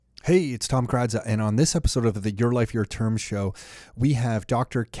Hey, it's Tom Kradza, and on this episode of the Your Life, Your Terms show, we have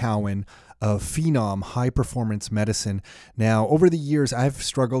Dr. Cowan of Phenom, High Performance Medicine. Now, over the years, I've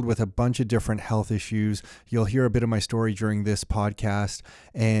struggled with a bunch of different health issues. You'll hear a bit of my story during this podcast,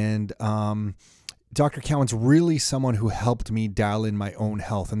 and Dr. Cowan's really someone who helped me dial in my own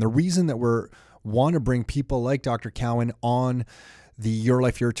health. And the reason that we want to bring people like Dr. Cowan on the Your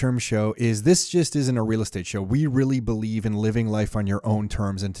Life, Your Terms show is this just isn't a real estate show. We really believe in living life on your own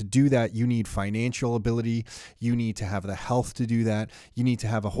terms. And to do that, you need financial ability. You need to have the health to do that. You need to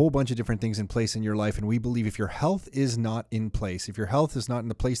have a whole bunch of different things in place in your life. And we believe if your health is not in place, if your health is not in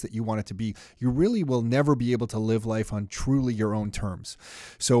the place that you want it to be, you really will never be able to live life on truly your own terms.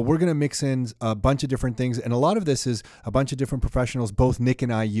 So we're going to mix in a bunch of different things. And a lot of this is a bunch of different professionals, both Nick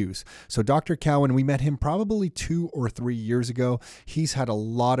and I use. So Dr. Cowan, we met him probably 2 or 3 years ago. He's had a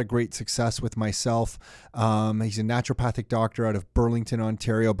lot of great success with myself. He's a naturopathic doctor out of Burlington,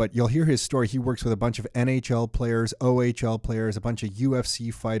 Ontario, but you'll hear his story. He works with a bunch of NHL players, OHL players, a bunch of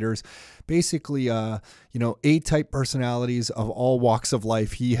UFC fighters, basically, A-type personalities of all walks of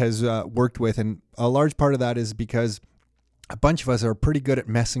life he has worked with. And a large part of that is because a bunch of us are pretty good at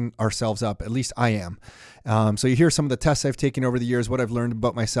messing ourselves up. At least I am. So you hear some of the tests I've taken over the years, what I've learned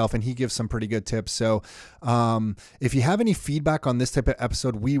about myself, and he gives some pretty good tips. So if you have any feedback on this type of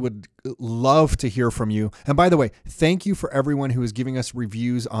episode, we would love to hear from you. And by the way, thank you for everyone who is giving us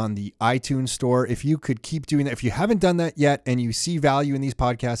reviews on the iTunes store. If you could keep doing that, if you haven't done that yet and you see value in these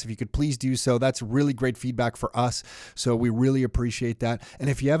podcasts, if you could please do so, that's really great feedback for us. So we really appreciate that. And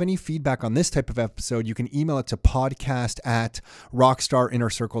if you have any feedback on this type of episode, you can email it to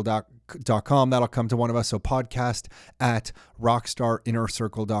podcast@rockstarinnercircle.com. That'll come to one of us. So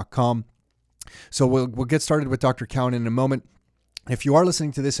podcast@rockstarinnercircle.com. So we'll get started with Dr. Cowan in a moment. If you are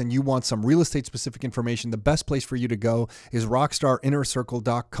listening to this and you want some real estate specific information, the best place for you to go is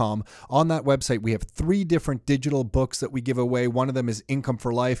rockstarinnercircle.com. On that website, we have 3 different digital books that we give away. One of them is Income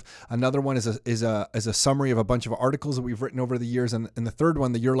for Life. Another one is a summary of a bunch of articles that we've written over the years. And the third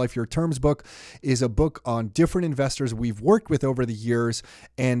one, the Your Life, Your Terms book, is a book on different investors we've worked with over the years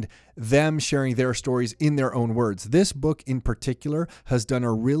and them sharing their stories in their own words. This book in particular has done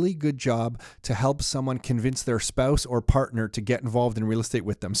a really good job to help someone convince their spouse or partner to get involved in real estate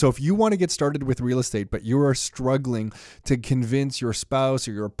with them. So if you want to get started with real estate, but you are struggling to convince your spouse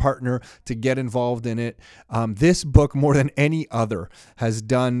or your partner to get involved in it, this book, more than any other, has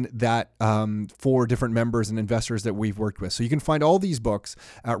done that for different members and investors that we've worked with. So you can find all these books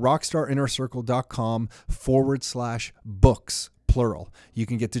at rockstarinnercircle.com/books. Plural. You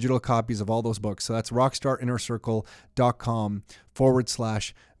can get digital copies of all those books. So that's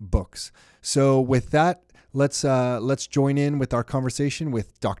rockstarinnercircle.com/books. So with that, let's join in with our conversation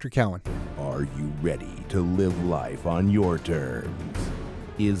with Dr. Cowan. Are you ready to live life on your terms?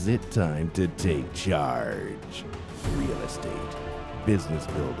 Is it time to take charge? Real estate, business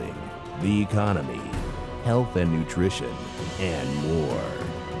building, the economy, health and nutrition, and more.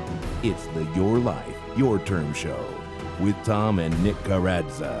 It's the Your Life, Your Terms show with Tom and Nick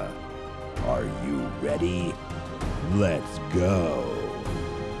Kradza. Are you ready? Let's go.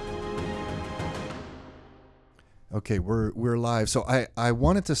 Okay, we're live. So I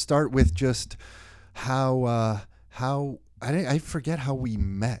wanted to start with just how I forget how we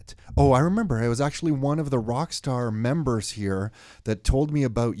met. Oh, I remember. I was actually one of the Rockstar members here that told me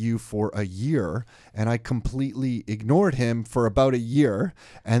about you for a year, and I completely ignored him for about a year,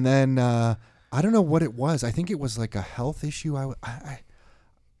 and then I don't know what it was. I think it was like a health issue. I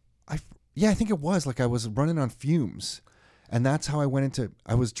think it was like I was running on fumes, and that's how I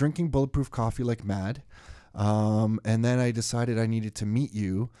was drinking bulletproof coffee like mad. And then I decided I needed to meet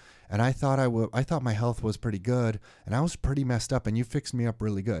you, and I thought my health was pretty good, and I was pretty messed up, and you fixed me up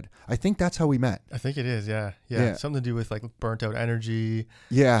really good. I think that's how we met. I think it is. Yeah. Something to do with like burnt out energy.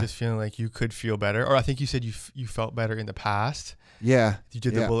 Yeah. Just feeling like you could feel better. Or I think you said you felt better in the past. Yeah. You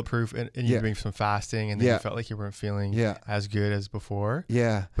did the bulletproof and you were doing some fasting, and then you felt like you weren't feeling as good as before.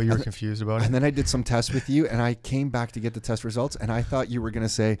 Yeah. But you were confused about it. And then I did some tests with you, and I came back to get the test results, and I thought you were going to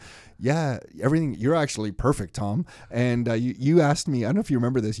say, yeah, everything, you're actually perfect, Tom. And you asked me, I don't know if you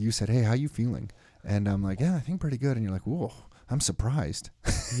remember this, you said, hey, how you feeling? And I'm like, yeah, I think pretty good. And you're like, whoa, I'm surprised.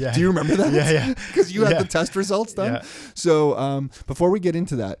 Yeah. Do you remember that? Yeah. Because you had the test results done. Yeah. So before we get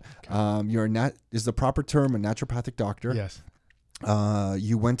into that, is the proper term a naturopathic doctor? Yes.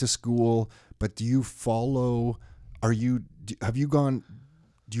 You went to school, but do you follow everything?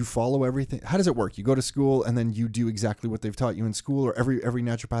 How does it work? You go to school and then you do exactly what they've taught you in school, or every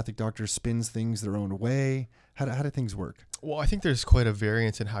naturopathic doctor spins things their own way? How do things work? Well, I think there's quite a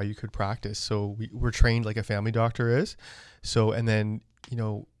variance in how you could practice. So we're trained like a family doctor is. So, and then,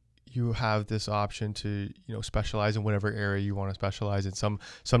 you have this option to, specialize in whatever area you want to specialize in. Some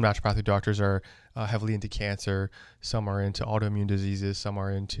naturopathic doctors are heavily into cancer. Some are into autoimmune diseases. Some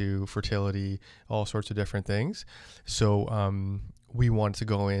are into fertility, all sorts of different things. So we want to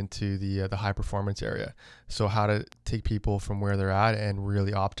go into the high performance area. So how to take people from where they're at and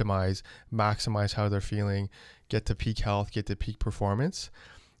really maximize how they're feeling, get to peak health, get to peak performance.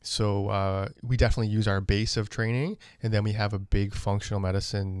 So we definitely use our base of training, and then we have a big functional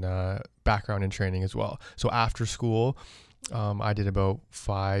medicine background in training as well. So after school, I did about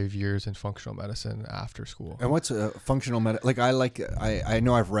 5 years in functional medicine after school. And what's functional medicine? I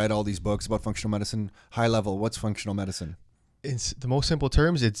know I've read all these books about functional medicine. High level, what's functional medicine? In the most simple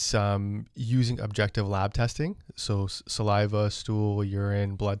terms, it's using objective lab testing, so saliva, stool,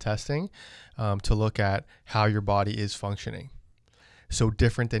 urine, blood testing, to look at how your body is functioning. So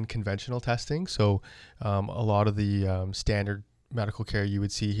different than conventional testing. So a lot of the standard medical care you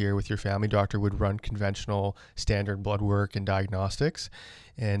would see here with your family doctor would run conventional standard blood work and diagnostics.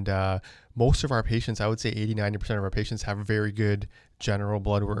 And most of our patients, I would say 80-90% of our patients have very good general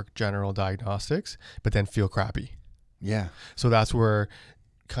blood work, general diagnostics, but then feel crappy. Yeah. So that's where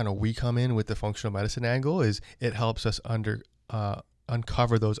kind of we come in with the functional medicine angle. Is it helps us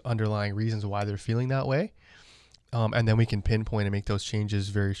uncover those underlying reasons why they're feeling that way. And then we can pinpoint and make those changes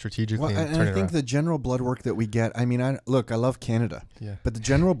very strategically. Well, and I think the general blood work that we get, I love Canada, but the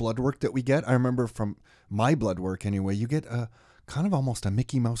general blood work that we get, I remember from my blood work anyway, you get a kind of almost a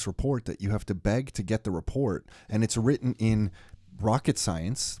Mickey Mouse report that you have to beg to get the report. And it's written in rocket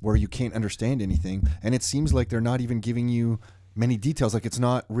science where you can't understand anything. And it seems like they're not even giving you many details. Like it's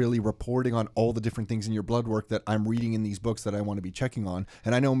not really reporting on all the different things in your blood work that I'm reading in these books that I want to be checking on.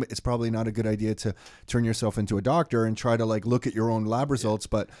 And I know it's probably not a good idea to turn yourself into a doctor and try to look at your own lab results,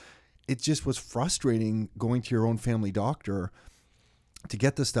 but it just was frustrating going to your own family doctor to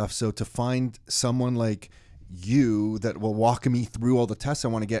get this stuff. So to find someone like you that will walk me through all the tests I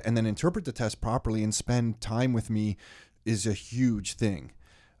want to get and then interpret the test properly and spend time with me is a huge thing.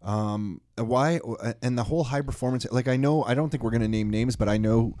 Why? And the whole high performance, I don't think we're going to name names, but I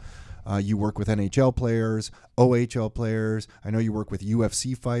know you work with NHL players, OHL players. I know you work with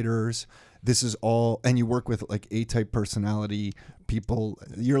UFC fighters. This is all, and you work with A-type personality people.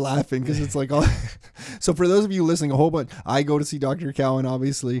 You're laughing because it's all. So for those of you listening, a whole bunch, I go to see Dr. Cowan,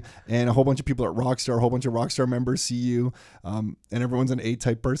 obviously, and a whole bunch of people at Rockstar, a whole bunch of Rockstar members see you, and everyone's an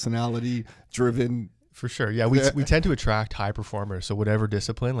A-type personality driven. For sure. Yeah, we tend to attract high performers. So whatever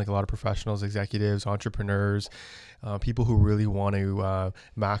discipline, a lot of professionals, executives, entrepreneurs, people who really want to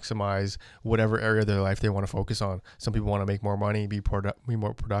maximize whatever area of their life they want to focus on. Some people want to make more money, be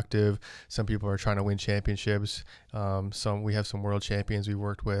more productive. Some people are trying to win championships. We have some world champions we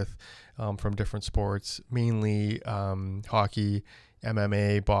worked with from different sports, mainly hockey,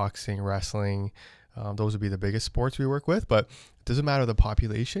 MMA, boxing, wrestling. Those would be the biggest sports we work with, but it doesn't matter the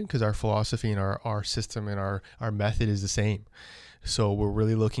population because our philosophy and our system and our method is the same. So we're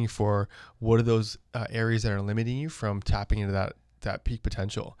really looking for what are those areas that are limiting you from tapping into that peak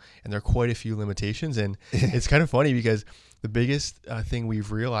potential. And there are quite a few limitations. And it's kind of funny because the biggest thing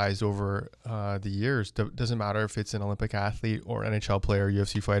we've realized over the years, doesn't matter if it's an Olympic athlete or NHL player,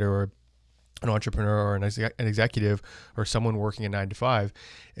 UFC fighter, or an entrepreneur or an executive or someone working a 9 to 5,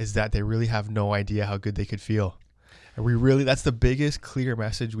 is that they really have no idea how good they could feel. And that's the biggest clear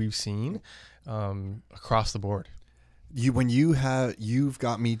message we've seen across the board. You've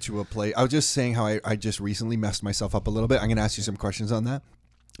got me to a place. I was just saying how I just recently messed myself up a little bit. I'm going to ask you some questions on that,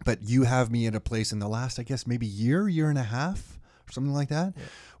 but you have me at a place in the last, I guess, maybe year and a half or something like that,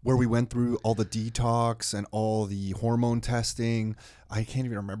 where we went through all the detox and all the hormone testing. I can't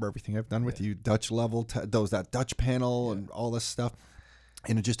even remember everything I've done with you. Dutch level, that Dutch panel and all this stuff.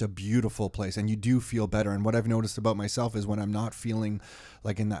 And it's just a beautiful place. And you do feel better. And what I've noticed about myself is when I'm not feeling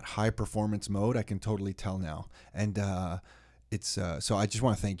in that high performance mode, I can totally tell now. And it's so I just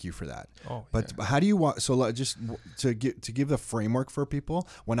want to thank you for that. But how do you want? So just to give the framework for people.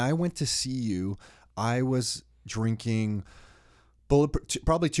 When I went to see you, I was drinking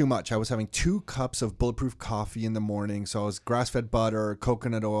probably too much. I was having 2 cups of bulletproof coffee in the morning. So I was grass-fed butter,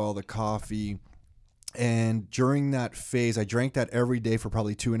 coconut oil, the coffee. And during that phase, I drank that every day for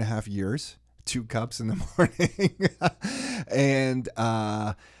probably 2.5 years, 2 cups in the morning. And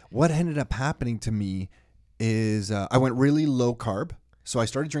what ended up happening to me is I went really low carb. So I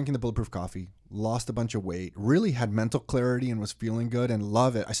started drinking the bulletproof coffee, lost a bunch of weight, really had mental clarity and was feeling good and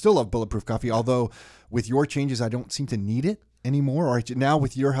love it. I still love bulletproof coffee, although with your changes, I don't seem to need it anymore. Or now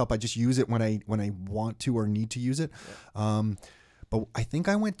with your help, I just use it when I want to or need to use it. But I think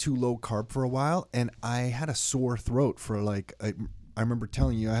I went too low carb for a while and I had a sore throat for I remember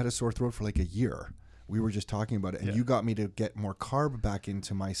telling you I had a sore throat for like a year. We were just talking about it, and you got me to get more carb back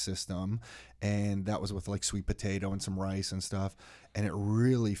into my system, and that was with like sweet potato and some rice and stuff, and it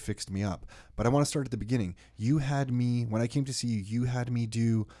really fixed me up. But I want to start at the beginning. You had me, when I came to see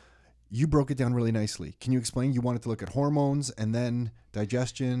you, you broke it down really nicely. Can you explain? You wanted to look at hormones and then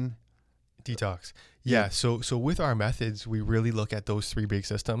digestion. Detox. Yeah. So with our methods, we really look at those three big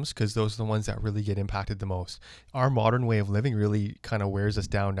systems because those are the ones that really get impacted the most. Our modern way of living really kind of wears us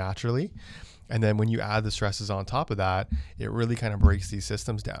down naturally. And then when you add the stresses on top of that, it really kind of breaks these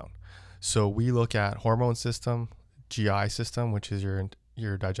systems down. So we look at hormone system, GI system, which is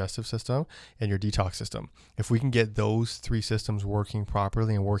your digestive system, and your detox system. If we can get those three systems working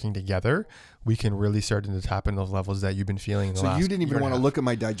properly and working together, we can really start to tap in those levels that you've been feeling in the last So you didn't even year want and to a half. look at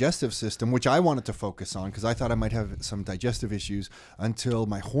my digestive system, which I wanted to focus on because I thought I might have some digestive issues until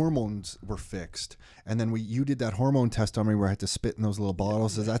my hormones were fixed. And then you did that hormone test on me where I had to spit in those little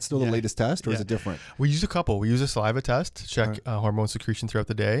bottles. Is that still the latest test, or is it different? We use a couple. We use a saliva test to check hormone secretion throughout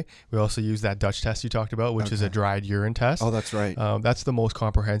the day. We also use that Dutch test you talked about, which is a dried urine test. Oh, that's right. That's the most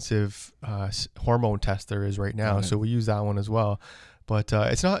comprehensive hormone test there is right now. So we use that one as well. But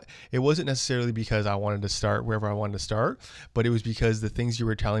it wasn't necessarily because I wanted to start wherever I wanted to start, but it was because the things you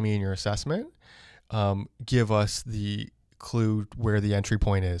were telling me in your assessment give us the clue where the entry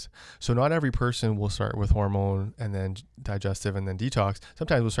point is. So not every person will start with hormone and then digestive and then detox.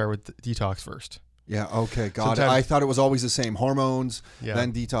 Sometimes we'll start with detox first. Yeah. Okay. Got it. I thought it was always the same. Hormones, Yeah.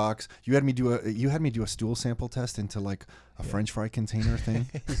 then detox. You had me do a stool sample test into like a French fry container thing.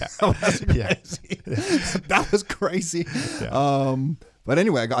 That was crazy. Yeah. But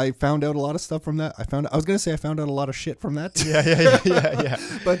anyway, I found out a lot of stuff from that. I found out a lot of shit from that too. Yeah.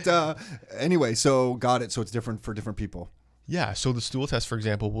 But anyway, so got it. So it's different for different people. Yeah. So the stool test, for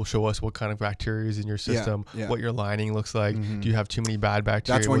example, will show us what kind of bacteria is in your system, what your lining looks like. Do you have too many bad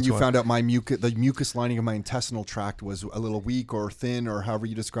bacteria? That's when you found out the mucus lining of my intestinal tract was a little weak or thin or however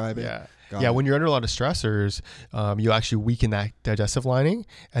you describe it. Yeah. Got it. When you're under a lot of stressors, you actually weaken that digestive lining,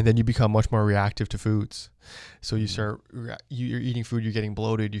 and then you become much more reactive to foods. So you're eating food, you're getting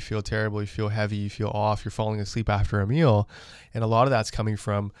bloated, you feel terrible, you feel heavy, you feel off, you're falling asleep after a meal. And a lot of that's coming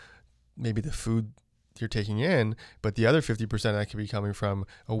from maybe the food you're taking in, but the other 50% that could be coming from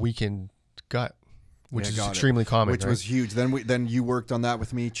a weakened gut, which is extremely common. Which was huge. Then you worked on that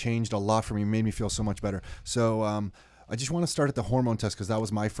with me, changed a lot for me, made me feel so much better. So I just want to start at the hormone test because that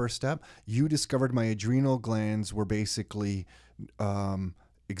was my first step. You discovered my adrenal glands were basically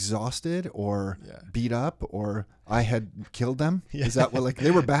exhausted or beat up, or I had killed them. Is that what, like,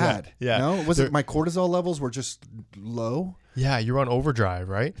 they were bad? No, was it my cortisol levels were just low? Yeah, you're on overdrive,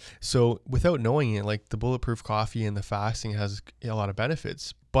 right? So without knowing it, like the bulletproof coffee and the fasting has a lot of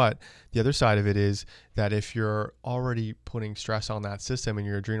benefits. But the other side of it is that if you're already putting stress on that system and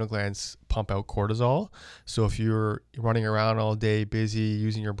your adrenal glands pump out cortisol, so if you're running around all day, busy,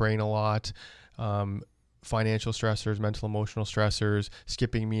 using your brain a lot, financial stressors, mental, emotional stressors,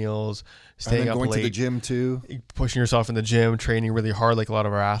 skipping meals, staying up going late, to the gym too, pushing yourself in the gym, training really hard like a lot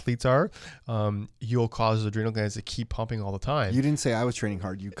of our athletes are, you'll cause the adrenal glands to keep pumping all the time. You didn't say I was training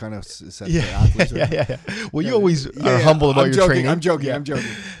hard. You kind of said the athletes. Right? Yeah. Well, you always are humble about your training. I'm joking.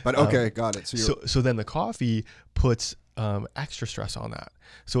 But okay, got it. So then the coffee puts extra stress on that.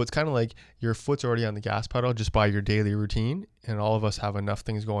 So it's kind of like your foot's already on the gas pedal just by your daily routine. And all of us have enough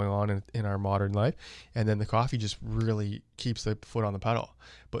things going on in our modern life. And then the coffee just really keeps the foot on the pedal,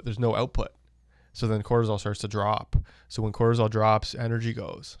 but there's no output. So then cortisol starts to drop. So when cortisol drops, energy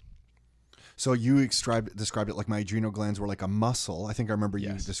goes. So you described it like my adrenal glands were like a muscle. I think I remember you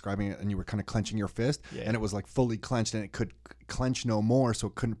describing it, and you were kind of clenching your fist, and it was like fully clenched, and it could clench no more, so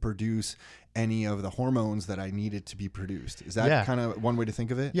it couldn't produce any of the hormones that I needed to be produced. Is that kind of one way to think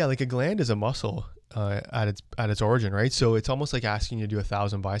of it? Yeah, like a gland is a muscle at its origin, right? So it's almost like asking you to do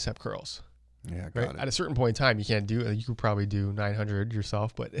 1,000 bicep curls. Yeah, right. At a certain point in time, you can't do it. You could probably do 900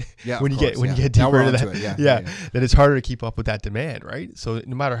 yourself, but when you get deeper into that, then it's harder to keep up with that demand, right? So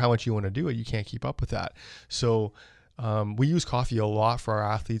no matter how much you want to do it, you can't keep up with that. So we use coffee a lot for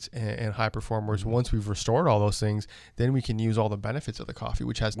our athletes and high performers. Once we've restored all those things, then we can use all the benefits of the coffee,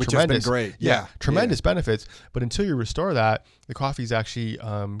 which has tremendous, great. Tremendous benefits. But until you restore that, the coffee is actually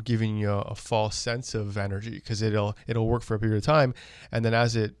giving you a false sense of energy because it'll work for a period of time, and then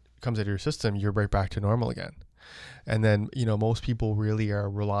as it comes out of your system, you're right back to normal again. And then, most people really are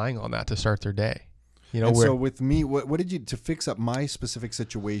relying on that to start their day. So with me, what did you, to fix up my specific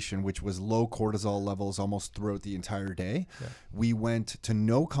situation, which was low cortisol levels almost throughout the entire day, we went to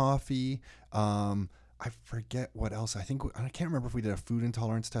no coffee. I forget what else. I can't remember if we did a food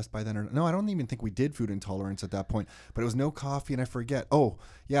intolerance test by then or no. I don't even think we did food intolerance at that point. But it was no coffee, and I forget. Oh,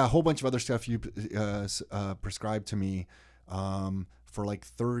 yeah, a whole bunch of other stuff you prescribed to me for like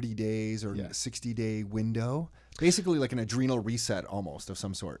 30 days or 60-day window. Basically like an adrenal reset almost of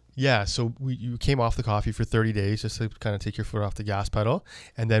some sort. Yeah, so you came off the coffee for 30 days just to kind of take your foot off the gas pedal,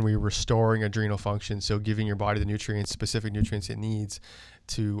 and then we were restoring adrenal function, so giving your body the nutrients, specific nutrients it needs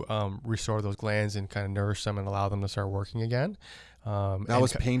to restore those glands and kind of nourish them and allow them to start working again. That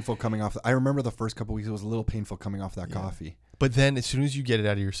was painful coming off. I remember the first couple of weeks, it was a little painful coming off that coffee. But then as soon as you get it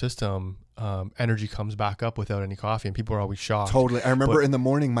out of your system, energy comes back up without any coffee, and people are always shocked. Totally. I remember in the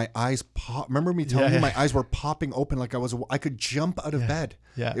morning, my eyes pop. Remember me telling you my eyes were popping open like I could jump out of bed.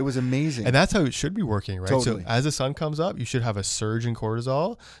 Yeah. It was amazing. And that's how it should be working, right? Totally. So as the sun comes up, you should have a surge in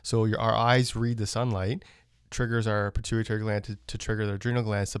cortisol. So our eyes read the sunlight, triggers our pituitary gland to trigger the adrenal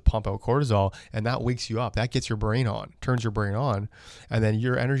glands to pump out cortisol, and that wakes you up. That gets your brain on, turns your brain on, and then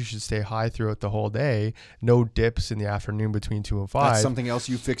your energy should stay high throughout the whole day. No dips in the afternoon between 2 and 5. That's something else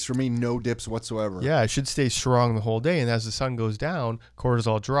you fixed for me. No dips whatsoever. Yeah, it should stay strong the whole day, and as the sun goes down,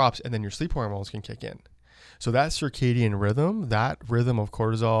 cortisol drops, and then your sleep hormones can kick in. So that circadian rhythm, that rhythm of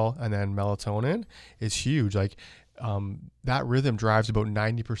cortisol and then melatonin is huge. Like that rhythm drives about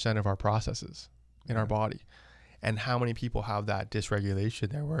 90% of our processes in our body. And how many people have that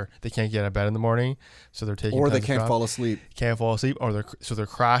dysregulation there where they can't get out of bed in the morning, so they're taking, or they can't fall asleep, or they're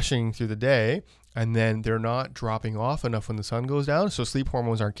crashing through the day, and then they're not dropping off enough when the sun goes down, so sleep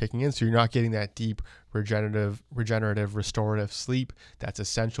hormones aren't kicking in, so you're not getting that deep regenerative restorative sleep that's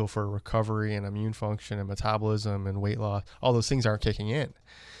essential for recovery and immune function and metabolism and weight loss. All those things aren't kicking in,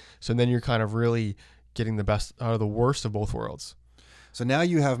 so then you're kind of really getting the best out of the worst of both worlds. So now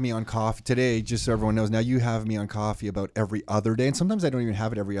you have me on coffee today, just so everyone knows, now you have me on coffee about every other day. And sometimes I don't even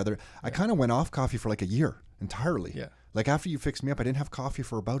have it every other. I kind of went off coffee for like a year entirely. Yeah. Like after you fixed me up, I didn't have coffee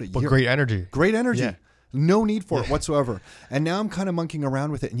for about a year. But great energy. Great energy. Yeah. No need for it whatsoever. And now I'm kind of monkeying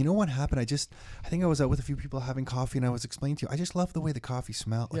around with it. And you know what happened? I think I was out with a few people having coffee, and I was explaining to you, I just love the way the coffee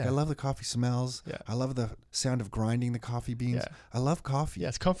smells. Like I love the coffee smells. Yeah. I love the sound of grinding the coffee beans. Yeah. I love coffee. Yeah,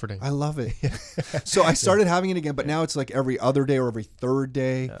 it's comforting. I love it. So I started having it again, but now it's like every other day or every third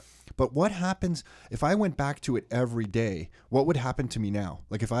day. Yeah. But what happens if I went back to it every day? What would happen to me now?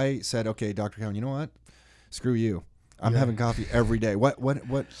 Like if I said, okay, Dr. Cowan, you know what? Screw you. I'm having coffee every day. What?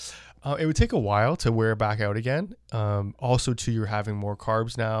 It would take a while to wear it back out again. Also, too, you're having more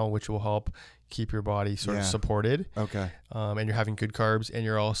carbs now, which will help keep your body sort of supported. Okay. And you're having good carbs, and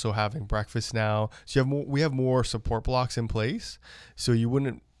you're also having breakfast now. So we have more support blocks in place, so you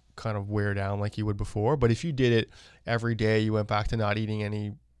wouldn't kind of wear down like you would before. But if you did it every day, you went back to not eating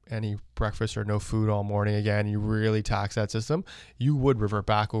any breakfast or no food all morning again, you really tax that system, you would revert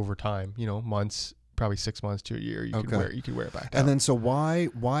back over time, months, probably 6 months to a year. You could wear it back down. And then so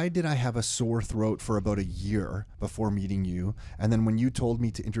why did I have a sore throat for about a year before meeting you? And then when you told me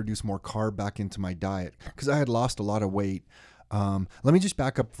to introduce more carb back into my diet, because I had lost a lot of weight. Let me just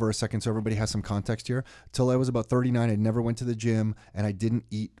back up for a second so everybody has some context here. Till I was about 39, I never went to the gym, and I didn't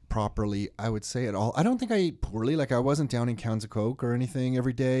eat properly, I would say, at all. I don't think I ate poorly. Like I wasn't downing cans of Coke or anything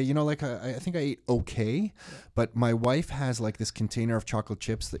every day. Like I think I ate okay. But my wife has like this container of chocolate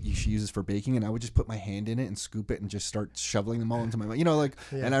chips that she uses for baking, and I would just put my hand in it and scoop it and just start shoveling them all into my mouth.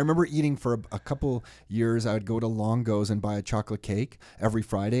 And I remember eating for a couple years. I would go to Longo's and buy a chocolate cake every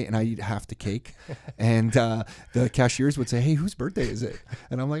Friday, and I'd eat half the cake. And the cashiers would say, hey, whose birthday is it?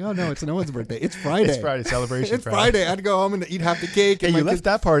 And I'm like, oh no, it's no one's birthday. It's Friday. It's Friday, celebration. It's Friday. I'd go home and eat half the cake. And you left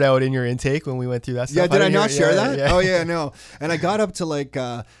that part out in your intake when we went through that stuff. Yeah, did I not share that? Yeah. Oh yeah, no. And I got up to like,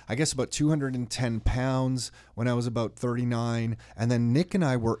 I guess about 210 pounds when I was about 39. And then Nick and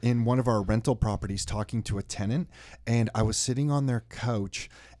I were in one of our rental properties talking to a tenant, and I was sitting on their couch,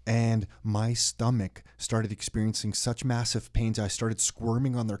 and my stomach started experiencing such massive pains. I started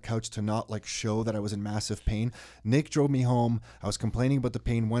squirming on their couch to not like show that I was in massive pain. Nick drove me home. I was complaining about the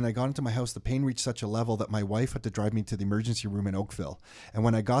pain. When I got into my house, the pain reached such a level that my wife had to drive me to the emergency room in Oakville. And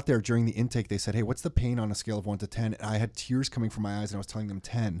when I got there during the intake, they said, hey, what's the pain on a scale of 1 to 10? And I had tears coming from my eyes, and I was telling them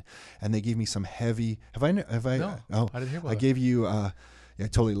 10. And they gave me some heavy, have I? No, I didn't hear about I gave you, I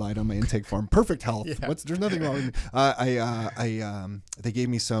totally lied on my intake form. Perfect health. Yeah. There's nothing wrong with me. They gave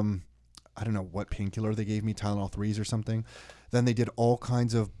me some, I don't know what painkiller they gave me, Tylenol 3s or something. Then they did all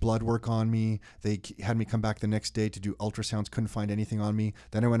kinds of blood work on me. They had me come back the next day to do ultrasounds. Couldn't find anything on me.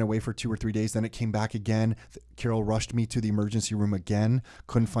 Then I went away for 2 or 3 days. Then it came back again. Carol rushed me to the emergency room again.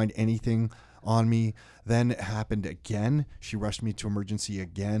 Couldn't find anything on me. Then it happened again. She rushed me to emergency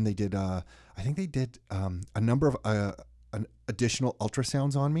again. They did, I think they did a number of an additional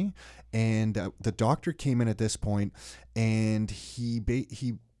ultrasounds on me, and the doctor came in at this point, and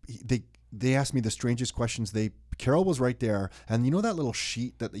they asked me the strangest questions. Carol was right there, and you know that little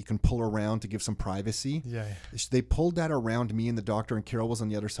sheet that you can pull around to give some privacy? Yeah. They pulled that around me and the doctor, and Carol was on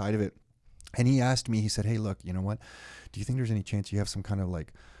the other side of it. And he asked me, he said, hey, look, you know what? Do you think there's any chance you have some kind of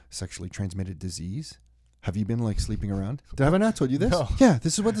like sexually transmitted disease? Have you been like sleeping around? Have I not told you this? No. Yeah,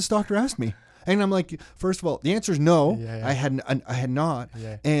 this is what this doctor asked me. And I'm like, first of all, the answer is no. Yeah. I had not.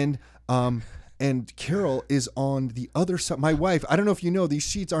 Yeah. And Carol is on the other side. My wife, I don't know if you know, these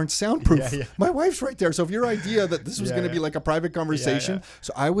sheets aren't soundproof. Yeah. My wife's right there. So if your idea that this was going to be like a private conversation.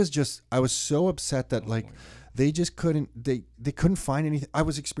 So I was so upset that they just couldn't, they couldn't find anything. I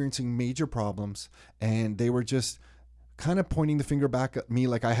was experiencing major problems, and they were just kind of pointing the finger back at me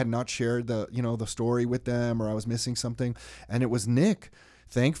like I had not shared the story with them, or I was missing something. And it was Nick,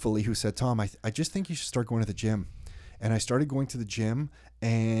 thankfully, who said, Tom, I just think you should start going to the gym. And I started going to the gym,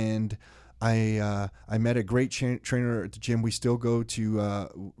 and I met a great trainer at the gym. We still go to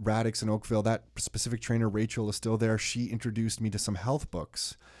Radix in Oakville. That specific trainer, Rachel, is still there. She introduced me to some health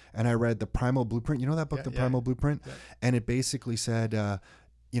books, and I read The Primal Blueprint. You know that book, Primal Blueprint? Yeah. And it basically said,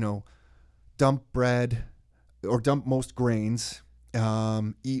 dump bread or dump most grains,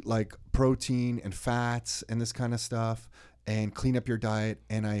 eat like protein and fats and this kind of stuff, and clean up your diet.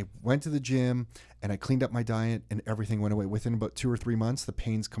 And I went to the gym and I cleaned up my diet, and everything went away. Within about 2 or 3 months, the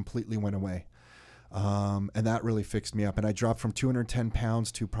pains completely went away. And that really fixed me up. And I dropped from 210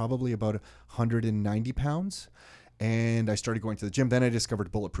 pounds to probably about 190 pounds. And I started going to the gym. Then I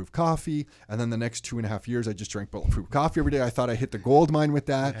discovered bulletproof coffee. And then the next 2.5 years, I just drank bulletproof coffee every day. I thought I hit the gold mine with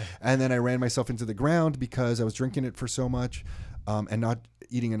that. Yeah. And then I ran myself into the ground because I was drinking it for so much, and not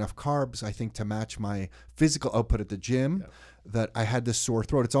eating enough carbs, I think, to match my physical output at the gym, that I had this sore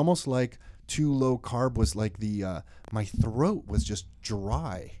throat. It's almost like too low carb was like my throat was just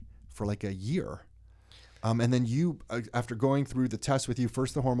dry for like a year. And then you, after going through the test with you,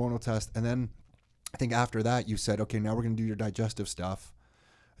 first the hormonal test, and then I think after that you said, okay, now we're going to do your digestive stuff.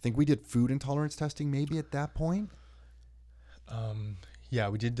 I think we did food intolerance testing maybe at that point. Yeah,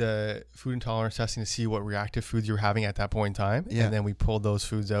 we did the food intolerance testing to see what reactive foods you were having at that point in time. Yeah. And then we pulled those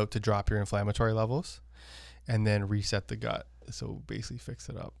foods out to drop your inflammatory levels and then reset the gut. So basically fix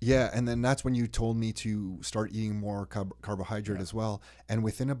it up. Yeah, and then that's when you told me to start eating more carbohydrate as well. And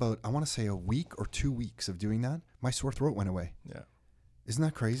within about, I want to say, a week or 2 weeks of doing that, my sore throat went away. Yeah. Isn't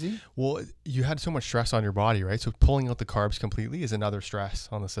that crazy? Well, you had so much stress on your body, right? So pulling out the carbs completely is another stress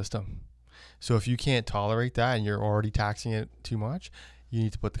on the system. So if you can't tolerate that and you're already taxing it too much, you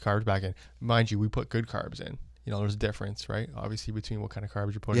need to put the carbs back in. Mind you, we put good carbs in. You know, there's a difference, right? Obviously between what kind of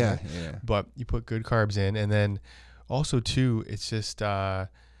carbs you're putting in. Yeah. But you put good carbs in, and then also too, it's just, we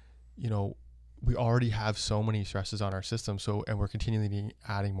already have so many stresses on our system. So, and we're continually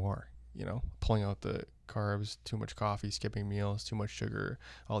adding more, pulling out the carbs, too much coffee, skipping meals, too much sugar,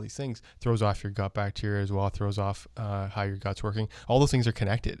 all these things throws off your gut bacteria as well, throws off how your gut's working. All those things are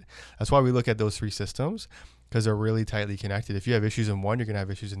connected. That's why we look at those three systems, because they're really tightly connected. If you have issues in one, you're going to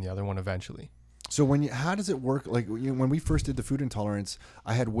have issues in the other one eventually. So how does it work? Like when we first did the food intolerance,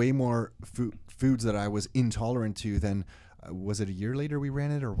 I had way more foods that I was intolerant to than, was it a year later we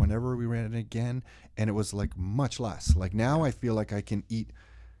ran it or whenever we ran it again? And it was like much less. Like now I feel like I can eat,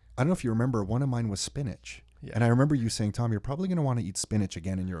 I don't know if you remember, one of mine was spinach. Yeah. And I remember you saying, Tom, you're probably going to want to eat spinach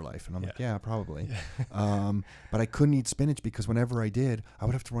again in your life. And I'm like, yeah, probably. Yeah. But I couldn't eat spinach because whenever I did, I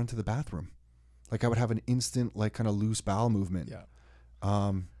would have to run to the bathroom. Like I would have an instant, like kind of loose bowel movement.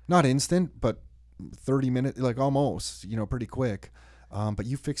 Yeah. Not instant, but 30 minutes, like almost, pretty quick. But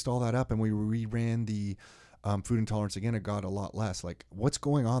you fixed all that up, and we reran the food intolerance again. It got a lot less. Like, what's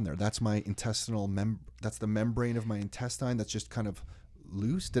going on there? That's my intestinal that's the membrane of my intestine that's just kind of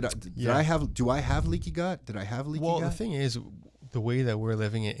loose. Do I have leaky gut? Did I have leaky gut? Well, the thing is, the way that we're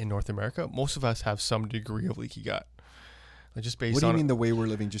living in North America, most of us have some degree of leaky gut. Like just based on. What do you mean the way we're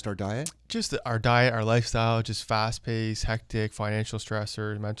living? Just our diet? Just our diet, our lifestyle, just fast-paced, hectic, financial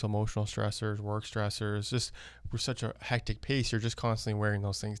stressors, mental, emotional stressors, work stressors. Just we're such a hectic pace. You're just constantly wearing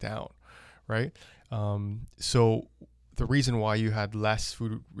those things down, right? So the reason why you had less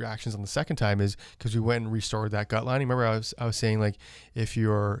food reactions on the second time is because we went and restored that gut lining. Remember, I was saying, like, if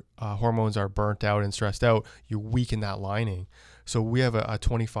your hormones are burnt out and stressed out, you weaken that lining. So we have a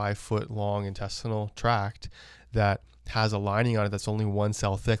 25-foot long intestinal tract that has a lining on it that's only 1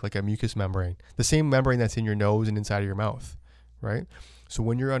 cell thick, like a mucous membrane, the same membrane that's in your nose and inside of your mouth, right? So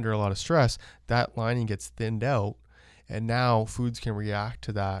when you're under a lot of stress, that lining gets thinned out, and now foods can react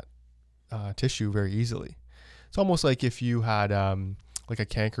to that tissue very easily. It's almost like if you had like a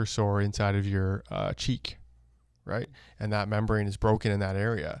canker sore inside of your cheek, right? And that membrane is broken in that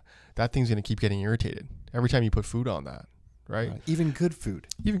area. That thing's going to keep getting irritated every time you put food on that, right? Even good food.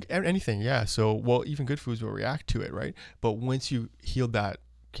 Even anything, yeah. So, well, even good foods will react to it, right? But once you heal that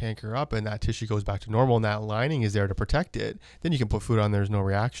canker up and that tissue goes back to normal and that lining is there to protect it, then you can put food on, there's no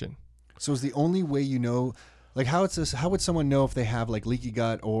reaction. So is the only way you know, like how would someone know if they have like leaky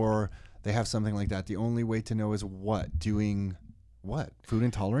gut or they have something like that? The only way to know is doing what? Food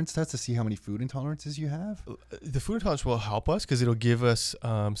intolerance tests to see how many food intolerances you have? The food intolerance will help us because it'll give us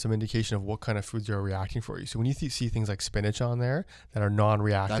some indication of what kind of foods are reacting for you. So when you see things like spinach on there that are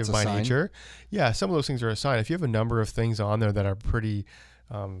non-reactive by nature, yeah, some of those things are a sign. If you have a number of things on there that are pretty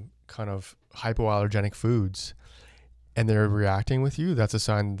kind of hypoallergenic foods and they're reacting with you, that's a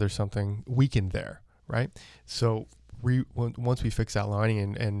sign that there's something weakened there, right? So once we fix that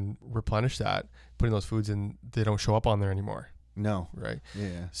lining and replenish that, putting those foods in, they don't show up on there anymore. No. Right.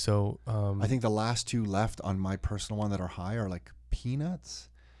 Yeah. So I think the last two left on my personal one that are high are like peanuts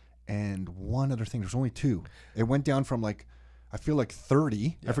and one other thing. There's only two. It went down from like, I feel like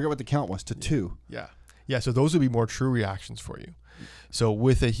 30. I forget what the count was to 2. Yeah. Yeah. So those would be more true reactions for you. So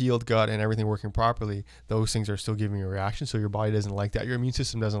with a healed gut and everything working properly, those things are still giving you a reaction. So your body doesn't like that. Your immune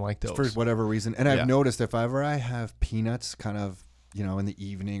system doesn't like those. For whatever reason. And I've noticed if ever I have peanuts kind of, in the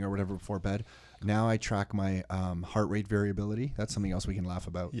evening or whatever before bed, now I track my heart rate variability. That's something else we can laugh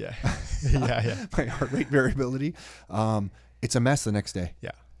about. Yeah. Yeah. My heart rate variability. It's a mess the next day.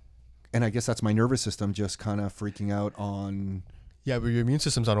 Yeah. And I guess that's my nervous system just kind of freaking out on... Yeah, but your immune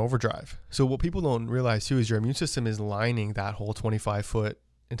system's on overdrive. So what people don't realize too is your immune system is lining that whole 25-foot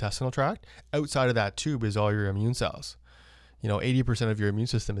intestinal tract. Outside of that tube is all your immune cells. 80% of your immune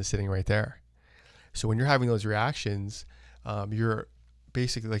system is sitting right there. So when you're having those reactions, you're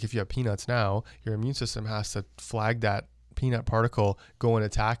basically, like if you have peanuts now, your immune system has to flag that peanut particle, go and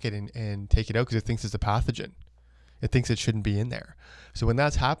attack it and take it out because it thinks it's a pathogen. It thinks it shouldn't be in there. So when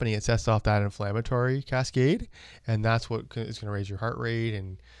that's happening, it sets off that inflammatory cascade, and that's what is going to raise your heart rate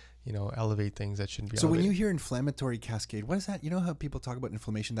and, elevate things that shouldn't be So elevated. when you hear inflammatory cascade, what is that? You know how people talk about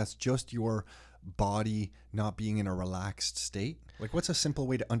inflammation? That's just your body not being in a relaxed state? Like what's a simple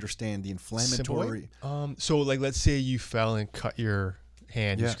way to understand the inflammatory? So like let's say you fell and cut your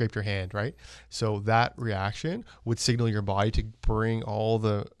hand, you scraped your hand, right? So that reaction would signal your body to bring all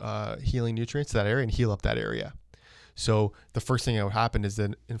the healing nutrients to that area and heal up that area. So the first thing that would happen is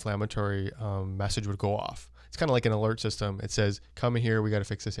the inflammatory message would go off. It's kind of like an alert system. It says, come in here, we got to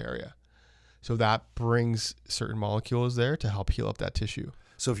fix this area. So that brings certain molecules there to help heal up that tissue.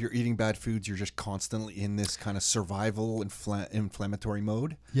 So if you're eating bad foods, you're just constantly in this kind of survival inflammatory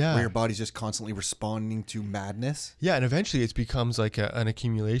mode? Yeah. Where your body's just constantly responding to madness? Yeah, and eventually it becomes like an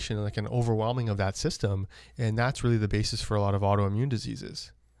accumulation, like an overwhelming of that system. And that's really the basis for a lot of autoimmune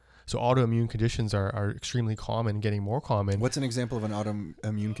diseases. So autoimmune conditions are extremely common, getting more common. What's an example of an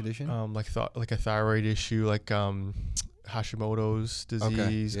autoimmune condition? Like a thyroid issue, like Hashimoto's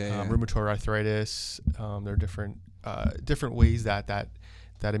disease, rheumatoid arthritis. There are different ways that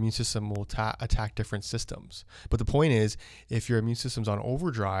immune system will attack different systems. But the point is, if your immune system's on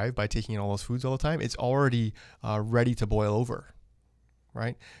overdrive by taking in all those foods all the time, it's already ready to boil over.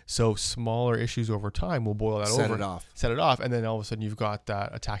 Right? So smaller issues over time will boil that over. Set it off. And then all of a sudden you've got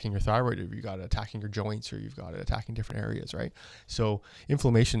that attacking your thyroid, or you've got it attacking your joints, or you've got it attacking different areas, right? So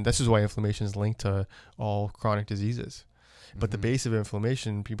inflammation, this is why inflammation is linked to all chronic diseases. But the base of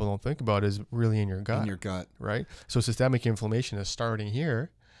inflammation people don't think about is really in your gut. In your gut. Right? So systemic inflammation is starting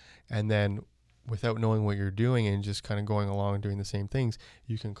here, and then without knowing what you're doing and just kind of going along and doing the same things,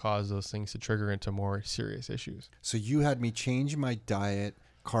 you can cause those things to trigger into more serious issues. So you had me change my diet.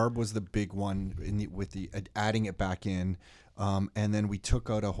 Carb was the big one with the adding it back in. And then we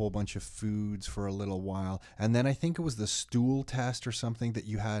took out a whole bunch of foods for a little while. And then I think it was the stool test or something that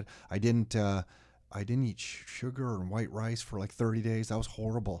you had. I didn't eat sugar and white rice for like 30 days. That was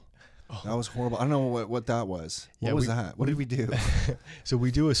horrible. That was horrible. I don't know what that was. What was that? What did we do? So we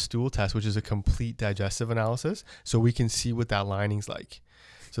do a stool test, which is a complete digestive analysis. So we can see what that lining's like.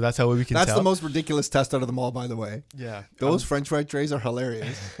 So that's how we can tell. That's the most ridiculous test out of them all, by the way. Yeah. Those French fry trays are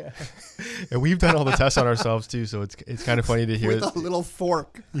hilarious. And we've done all the tests on ourselves too, so it's kind of funny to hear. With a little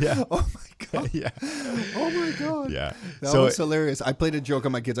fork. Yeah. Oh my God. Yeah. Oh my God. Yeah. That was hilarious. I played a joke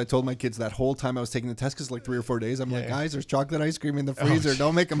on my kids. I told my kids that whole time I was taking the test, because like 3 or 4 days, I'm like, guys, there's chocolate ice cream in the freezer.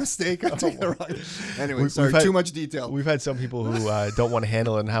 Don't make a mistake. I'm taking the right. Anyway, sorry, too much detail. We've had some people who don't want to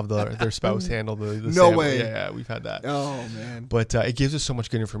handle it and have their spouse handle the No sample. way. Yeah, we've had that. Oh man. But it gives us so much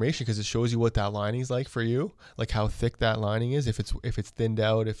good information, because it shows you what that lining is like for you, like how thick that lining is, if it's thinned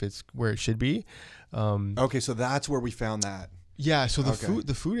out, if it's where it should be. Okay, so that's where we found that. Yeah, so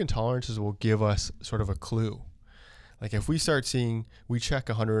the food intolerances will give us sort of a clue. Like if we start seeing, we check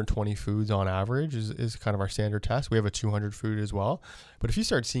 120 foods on average is kind of our standard test. We have a 200 food as well. But if you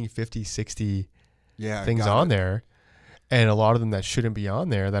start seeing 50, 60 things on there, and a lot of them that shouldn't be on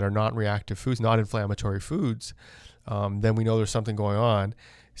there that are not reactive foods, not inflammatory foods, then we know there's something going on.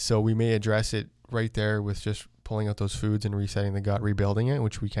 So we may address it right there with just pulling out those foods and resetting the gut, rebuilding it,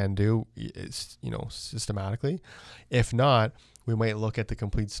 which we can do, systematically. If not, we might look at the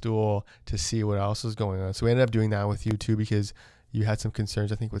complete stool to see what else is going on. So we ended up doing that with you too, because you had some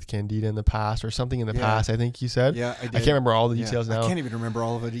concerns, I think, with candida in the past or something in the past, I think you said. Yeah, I did. I can't remember all the details now. I can't even remember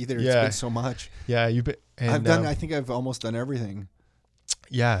all of it either. It's been so much. Yeah, I think I've almost done everything.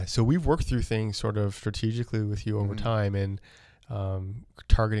 Yeah, so we've worked through things sort of strategically with you over time and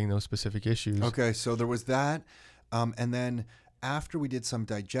targeting those specific issues. Okay, so there was that. And then after we did some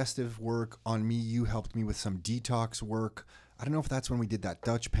digestive work on me, you helped me with some detox work. I don't know if that's when we did that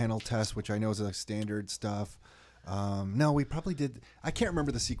Dutch panel test, which I know is like standard stuff. No, we probably did. I can't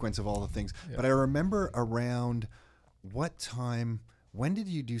remember the sequence of all the things, but I remember around what time, when did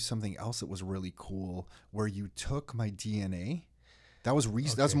you do something else that was really cool where you took my DNA? That was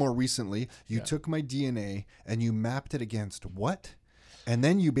That's more recently. You took my DNA and you mapped it against what? And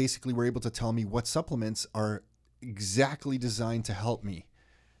then you basically were able to tell me what supplements are exactly designed to help me.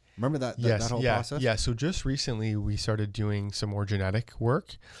 Remember that whole process? Yeah. So just recently we started doing some more genetic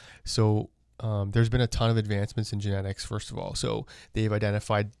work. So there's been a ton of advancements in genetics, first of all. So they've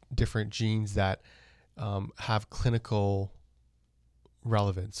identified different genes that have clinical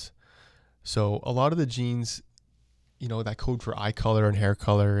relevance. So a lot of the genes, that code for eye color and hair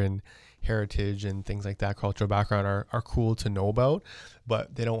color and heritage and things like that, cultural background are cool to know about,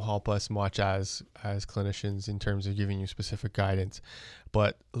 but they don't help us much as clinicians in terms of giving you specific guidance.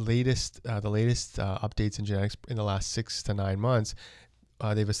 But the latest updates in genetics in the last 6 to 9 months,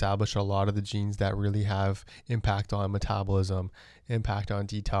 they've established a lot of the genes that really have impact on metabolism, impact on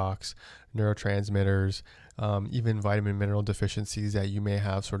detox, neurotransmitters, even vitamin mineral deficiencies that you may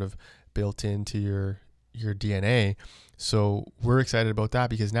have sort of built into your DNA. So we're excited about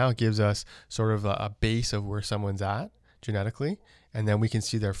that because now it gives us sort of a base of where someone's at genetically, and then we can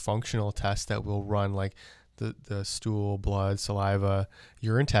see their functional tests that will run, like the stool, blood, saliva,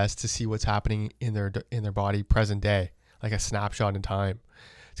 urine tests, to see what's happening in their body present day, like a snapshot in time.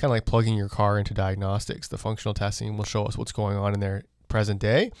 It's kind of like plugging your car into diagnostics. The functional testing will show us what's going on in their present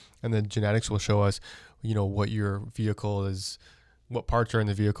day, and the genetics will show us, what your vehicle is, what parts are in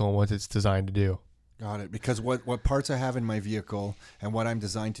the vehicle and what it's designed to do. Got it. Because what parts I have in my vehicle and what I'm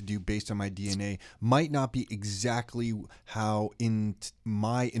designed to do based on my DNA might not be exactly how in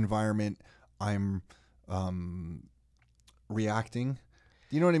my environment I'm reacting.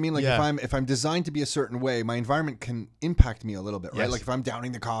 You know what I mean? Like if I'm designed to be a certain way, my environment can impact me a little bit, right? Yes. Like if I'm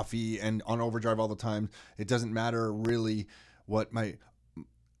downing the coffee and on overdrive all the time, it doesn't matter really what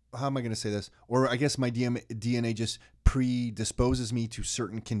how am I going to say this? Or I guess my DNA just predisposes me to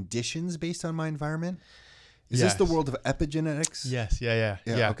certain conditions based on my environment. Is this the world of epigenetics? Yes. Yeah.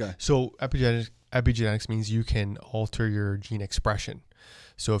 Okay. So epigenetics means you can alter your gene expression.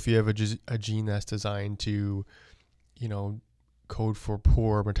 So if you have a gene that's designed to, code for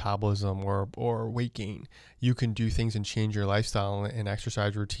poor metabolism or weight gain, you can do things and change your lifestyle and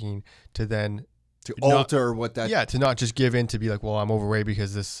exercise routine to then alter what that... to not just give in to be like, well, I'm overweight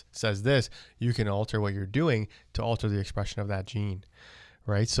because this says this. You can alter what you're doing to alter the expression of that gene,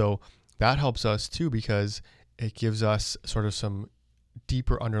 right? So that helps us too, because it gives us sort of some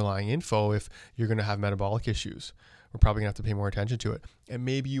deeper underlying info. If you're going to have metabolic issues, we're probably gonna have to pay more attention to it. And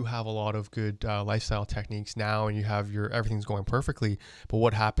maybe you have a lot of good lifestyle techniques now and you have everything's going perfectly, but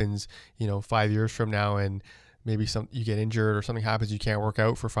what happens 5 years from now, and maybe you get injured or something happens, you can't work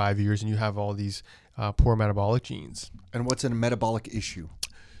out for 5 years, and you have all these poor metabolic genes. And what's a metabolic issue?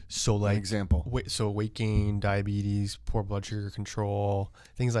 So like, an example. Weight gain, diabetes, poor blood sugar control,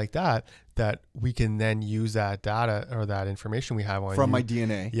 things like that we can then use that data or that information we have on from my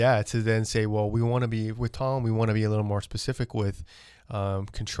DNA. Yeah, to then say, well, we want to be a little more specific with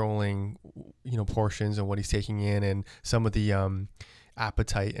controlling, portions and what he's taking in, and some of the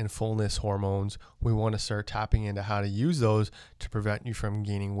appetite and fullness hormones. We want to start tapping into how to use those to prevent you from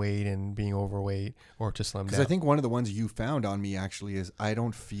gaining weight and being overweight or to slim down. Because I think one of the ones you found on me actually is I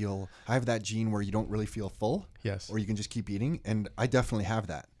have that gene where you don't really feel full. Yes. Or you can just keep eating. And I definitely have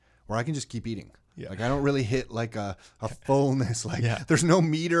that where I can just keep eating. Yeah. Like I don't really hit like a fullness. Like there's no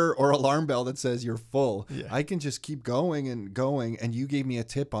meter or alarm bell that says you're full. Yeah. I can just keep going and going. And you gave me a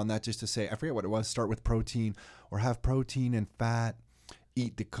tip on that just to say, I forget what it was, start with protein or have protein and fat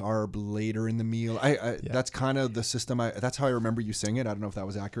eat the carb later in the meal. That's kind of the system. That's how I remember you saying it. I don't know if that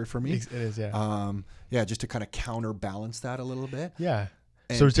was accurate for me. It is, yeah. Yeah, just to kind of counterbalance that a little bit. Yeah.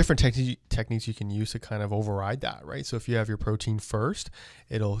 So there's different techniques you can use to kind of override that, right? So if you have your protein first,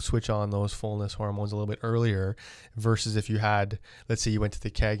 it'll switch on those fullness hormones a little bit earlier versus if you had, let's say you went to the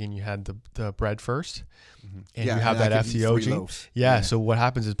keg and you had the bread first and you have that FTO gene. Yeah. So what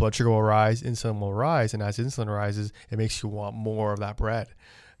happens is blood sugar will rise, insulin will rise. And as insulin rises, it makes you want more of that bread.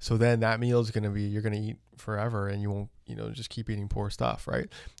 So then that meal is going to be, you're going to eat forever and you won't, just keep eating poor stuff, right?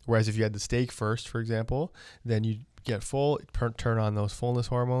 Whereas if you had the steak first, for example, then you get full, turn on those fullness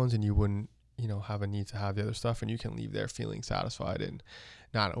hormones and you wouldn't, have a need to have the other stuff and you can leave there feeling satisfied and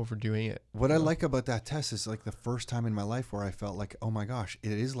not overdoing it. What I like about that test is like the first time in my life where I felt like, oh my gosh,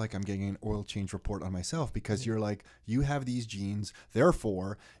 it is like I'm getting an oil change report on myself because you're like, you have these genes,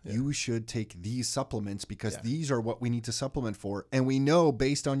 therefore you should take these supplements because these are what we need to supplement for. And we know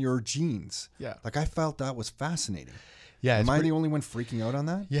based on your genes. Yeah. Like I felt that was fascinating. Yeah, am I the only one freaking out on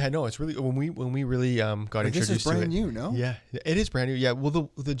that? Yeah, no, it's really when we really got introduced to it. This is brand new, no? Yeah, it is brand new. Yeah, well,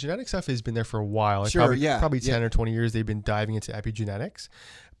 the genetic stuff has been there for a while. Like sure, probably 10 or 20 years they've been diving into epigenetics,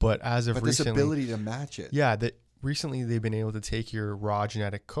 but as of recently, this ability to match it. Yeah, that recently they've been able to take your raw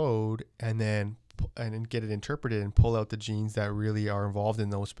genetic code and then get it interpreted and pull out the genes that really are involved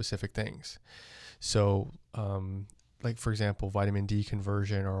in those specific things. So, like for example, vitamin D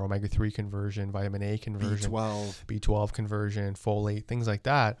conversion or omega-3 conversion, vitamin A conversion, B12 conversion, folate, things like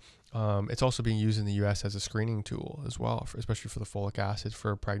that. It's also being used in the U.S. as a screening tool as well, especially for the folic acid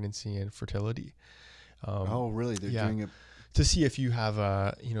for pregnancy and fertility. Oh, really? They're doing it to see if you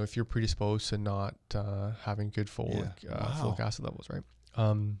have if you're predisposed to not having good folic acid levels,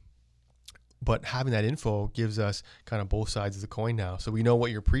 right? But having that info gives us kind of both sides of the coin now. So we know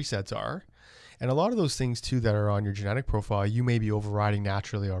what your presets are. And a lot of those things too that are on your genetic profile, you may be overriding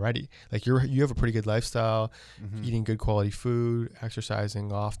naturally already. Like you have a pretty good lifestyle, eating good quality food,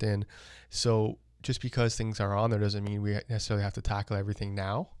 exercising often. So just because things are on there doesn't mean we necessarily have to tackle everything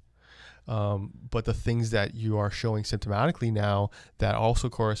now. But the things that you are showing symptomatically now that also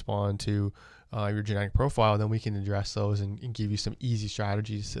correspond to your genetic profile, then we can address those and give you some easy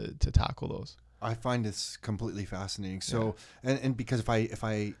strategies to tackle those. I find this completely fascinating. So, and because if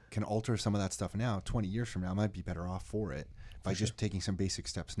I can alter some of that stuff now, 20 years from now, I might be better off for it by just taking some basic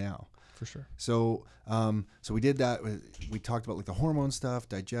steps now. For sure. So, so we did that. We talked about like the hormone stuff,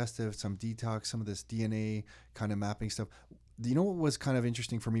 digestive, some detox, some of this DNA kind of mapping stuff. You know what was kind of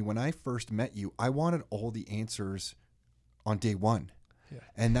interesting for me when I first met you? I wanted all the answers on day one. Yeah.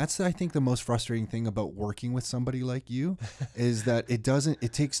 And that's, I think, the most frustrating thing about working with somebody like you is that it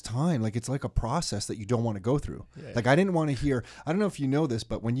takes time. Like, it's like a process that you don't want to go through. Yeah. Like, I didn't want to hear, I don't know if you know this,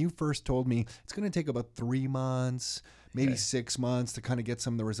 but when you first told me it's going to take about 3 months, maybe 6 months to kind of get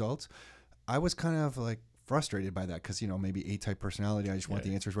some of the results, I was kind of like frustrated by that because, maybe A-type personality. I just want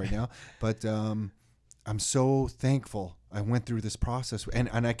the answers right now. But I'm so thankful I went through this process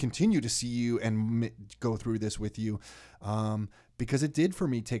and I continue to see you and go through this with you. Because it did for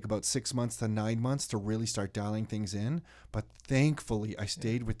me take about 6 months to 9 months to really start dialing things in. But thankfully, I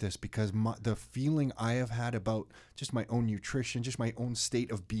stayed with this because the feeling I have had about just my own nutrition, just my own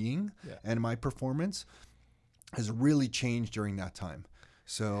state of being and my performance has really changed during that time.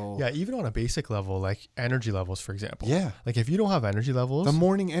 So yeah, even on a basic level, like energy levels, for example. Yeah. Like if you don't have energy levels. The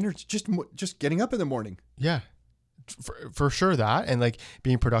morning energy, just getting up in the morning. Yeah. For sure that, and like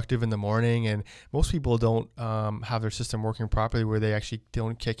being productive in the morning, and most people don't have their system working properly where they actually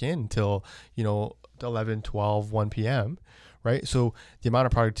don't kick in until 11, 12, 1 p.m. right? So the amount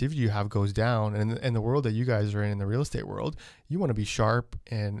of productivity you have goes down, and in the world that you guys are in the real estate world, you want to be sharp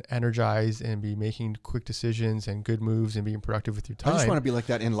and energized and be making quick decisions and good moves and being productive with your time. I just want to be like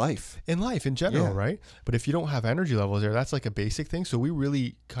that in life. In life in general, right? But if you don't have energy levels there, that's like a basic thing. So we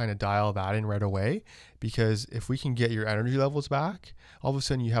really kind of dial that in right away, because if we can get your energy levels back, all of a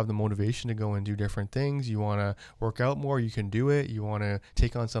sudden you have the motivation to go and do different things. You want to work out more, you can do it. You want to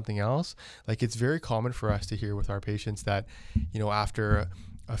take on something else. Like, it's very common for us to hear with our patients that, after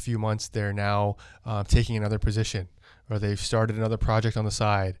a few months, they're now taking another position, or they've started another project on the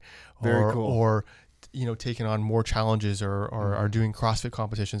side, or taking on more challenges, or are doing CrossFit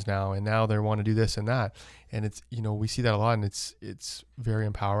competitions now, and now they want to do this and that. And it's, we see that a lot, and it's very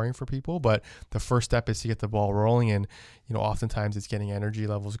empowering for people. But the first step is to get the ball rolling, and, oftentimes it's getting energy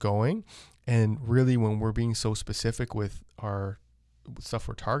levels going. And really, when we're being so specific with our stuff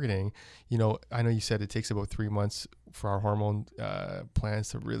we're targeting, I know you said it takes about 3 months for our hormone plans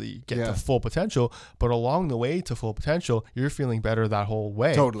to really get to full potential, but along the way to full potential, you're feeling better that whole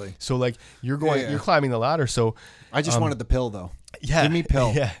way. Totally. So like you're climbing the ladder. So I just wanted the pill though. Yeah. Give me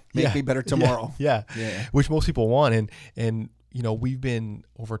pill. Make me better tomorrow. Yeah. Which most people want. And we've been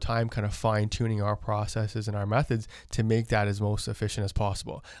over time kind of fine tuning our processes and our methods to make that as most efficient as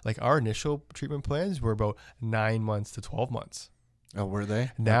possible. Like our initial treatment plans were about 9 months to 12 months. Oh, were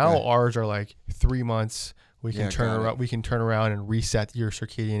they? Now ours are like 3 months. We can turn around. We can turn around and reset your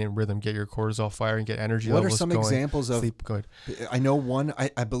circadian rhythm, get your cortisol firing, get energy levels going. What are some examples of sleep? Good. I know one.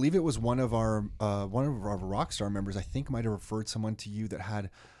 I believe it was one of our Rockstar members. I think might have referred someone to you that had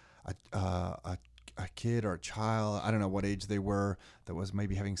a kid or a child, I don't know what age they were, that was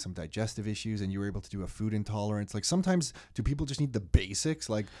maybe having some digestive issues, and you were able to do a food intolerance. Like sometimes do people just need the basics?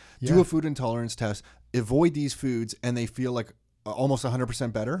 Like do a food intolerance test, avoid these foods, and they feel like almost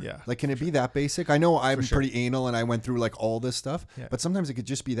 100% better? Yeah. Like can it be that basic? I know I'm pretty anal and I went through like all this stuff, but sometimes it could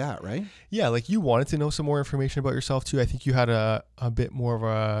just be that, right? Yeah, like you wanted to know some more information about yourself too. I think you had a bit more of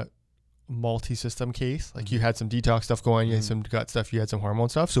a multi-system case. Like you had some detox stuff going, you had some gut stuff, you had some hormone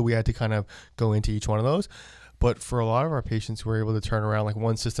stuff, so we had to kind of go into each one of those. But for a lot of our patients, we're able to turn around, like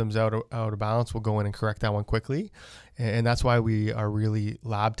one system's out of balance, we'll go in and correct that one quickly. And that's why we are really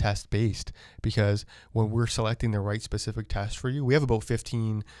lab test based, because when we're selecting the right specific test for you, we have about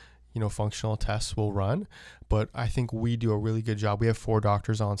 15 functional tests we'll run, but I think we do a really good job. We have 4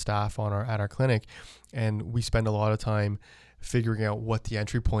 doctors on staff at our clinic, and we spend a lot of time figuring out what the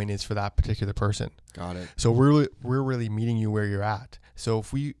entry point is for that particular person. Got it. So we're really meeting you where you're at. So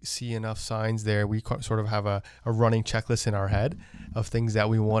if we see enough signs there, we sort of have a running checklist in our head of things that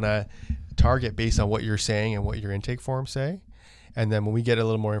we want to target based on what you're saying and what your intake forms say. And then when we get a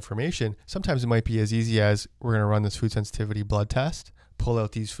little more information, sometimes it might be as easy as we're going to run this food sensitivity blood test, pull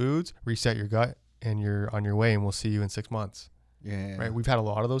out these foods, reset your gut, and you're on your way, and we'll see you in 6 months. Yeah. Right. We've had a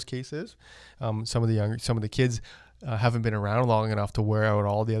lot of those cases. Some of the kids haven't been around long enough to wear out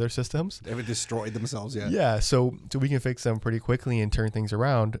all the other systems. They haven't destroyed themselves yet. Yeah, so we can fix them pretty quickly and turn things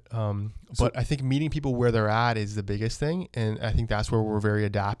around. But I think meeting people where they're at is the biggest thing, and I think that's where we're very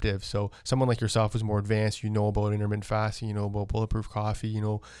adaptive. So someone like yourself is more advanced. You know about intermittent fasting. You know about bulletproof coffee.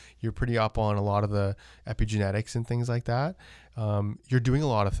 You're pretty up on a lot of the epigenetics and things like that. You're doing a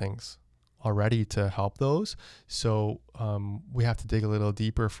lot of things already to help those. So we have to dig a little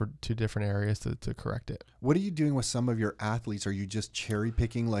deeper to different areas to correct it. What are you doing with some of your athletes? Are you just cherry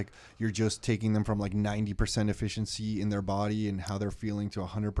picking? Like you're just taking them from like 90% efficiency in their body and how they're feeling to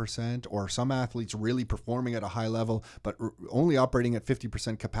 100%? Or some athletes really performing at a high level, but only operating at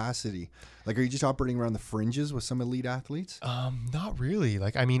 50% capacity? Like, are you just operating around the fringes with some elite athletes? Not really.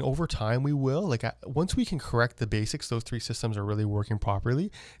 Like, I mean, over time we will. Like once we can correct the basics, those 3 systems are really working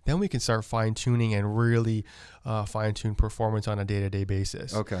properly, then we can start fine tuning and really fine tune performance on a day-to-day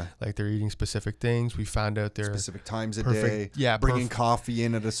basis. Okay. Like they're eating specific things. We found out they're specific times a day. Yeah. Bringing coffee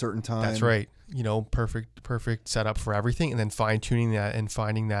in at a certain time. That's right. Perfect setup for everything. And then fine tuning that and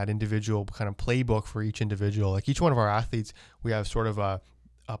finding that individual kind of playbook for each individual. Like each one of our athletes, we have sort of a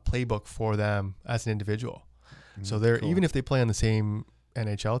playbook for them as an individual. So they're, cool. Even if they play on the same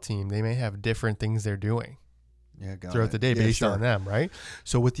NHL team, they may have different things they're doing. Throughout the day based on them, right?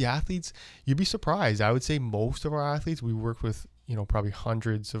 So with the athletes, you'd be surprised. I would say most of our athletes, we work with, probably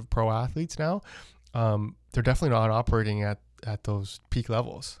hundreds of pro athletes now. They're definitely not operating at those peak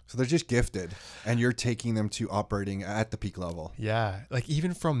levels. So they're just gifted, and you're taking them to operating at the peak level. Yeah. Like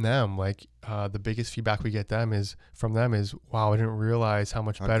even from them, like the biggest feedback we get from them is, wow, I didn't realize how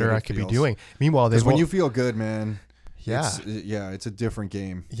much better I could be doing. Meanwhile, when you feel good, man. Yeah. It's a different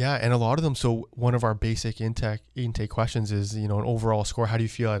game. Yeah. And a lot of them, so one of our basic intake questions is, an overall score. How do you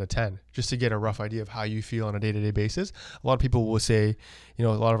feel out of 10? Just to get a rough idea of how you feel on a day-to-day basis. A lot of people will say, a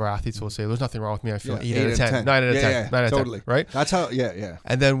lot of our athletes will say, there's nothing wrong with me. I feel 8 out of 10, 9 out of 10, 9 out of totally. 10, right? That's how, yeah.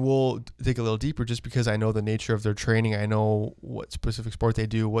 And then we'll dig a little deeper just because I know the nature of their training. I know what specific sport they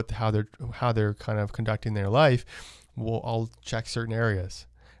do, how they're kind of conducting their life. I'll check certain areas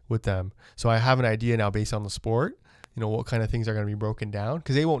with them. So I have an idea now based on the sport, what kind of things are going to be broken down,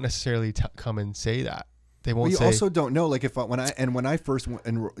 because they won't necessarily come and say that. They won't. We also don't know. Like when I first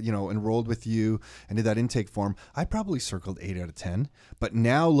enrolled with you and did that intake form, I probably circled 8 out of 10. But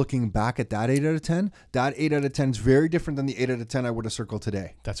now looking back at that 8 out of 10, that 8 out of 10 is very different than the 8 out of 10 I would have circled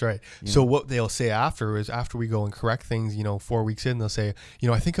today. That's right. So what they'll say after we go and correct things, 4 weeks in, they'll say,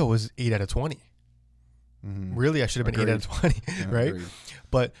 I think I was 8 out of 20. Mm-hmm. Really, I should have been 8 out of 20, right? Agreed.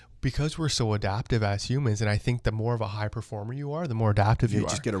 But because we're so adaptive as humans, and I think the more of a high performer you are, the more adaptive you are.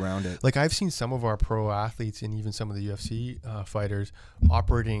 Just get around it. Like I've seen some of our pro athletes and even some of the UFC fighters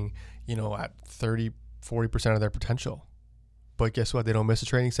operating, at 40% of their potential. But guess what? They don't miss a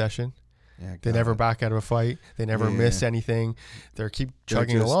training session. Yeah, they never back out of a fight. They never miss anything. They keep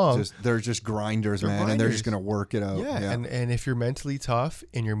chugging along. They're just grinders, man, and they're just going to work it out. Yeah. And if you're mentally tough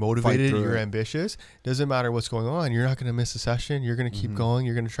and you're motivated, you're ambitious, doesn't matter what's going on. You're not going to miss a session. You're going to keep going.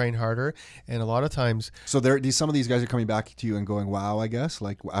 You're going to train harder. And a lot of times... So some of these guys are coming back to you and going, wow, I guess,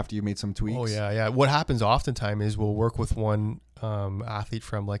 like after you made some tweaks? Oh, yeah. What happens oftentimes is we'll work with one athlete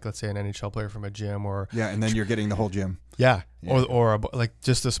from, like, let's say an NHL player from a gym or... Yeah, and then you're getting the whole gym. Yeah. Or like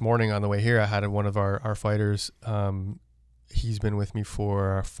just this morning on the way here, I had one of our fighters. He's been with me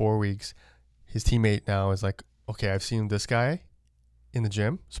for 4 weeks. His teammate now is like, okay, I've seen this guy in the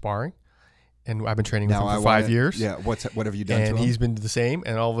gym sparring, and I've been training with him for 5 years. Yeah. What have you done to him? And he's been the same,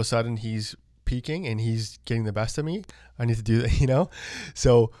 and all of a sudden he's peaking and he's getting the best of me. I need to do that,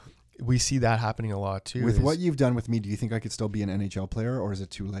 So we see that happening a lot too. With what you've done with me, do you think I could still be an NHL player, or is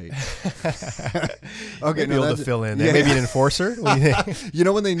it too late? Okay, be able to fill in. Yeah. Maybe an enforcer. What do you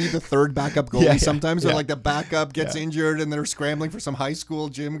think? When they need the third backup goalie, sometimes they're like the backup gets injured and they're scrambling for some high school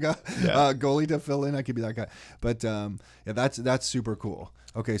gym goalie to fill in. I could be that guy. But that's super cool.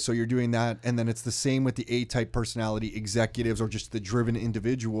 Okay, so you're doing that, and then it's the same with the A-type personality executives or just the driven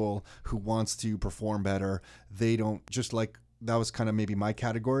individual who wants to perform better. They don't just like. That was kind of maybe my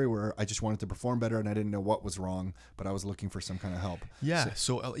category where I just wanted to perform better and I didn't know what was wrong, but I was looking for some kind of help. Yeah.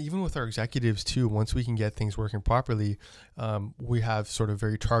 So even with our executives too, once we can get things working properly, we have sort of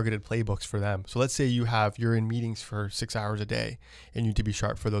very targeted playbooks for them. So let's say you're in meetings for 6 hours a day and you need to be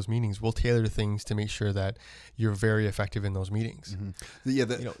sharp for those meetings. We'll tailor things to make sure that you're very effective in those meetings. Mm-hmm. Yeah.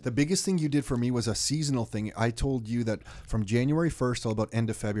 The biggest thing you did for me was a seasonal thing. I told you that from January 1st till about end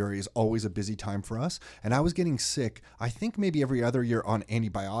of February is always a busy time for us. And I was getting sick. I think maybe every other year on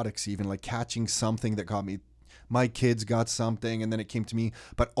antibiotics, even like catching something that got me. My kids got something and then it came to me,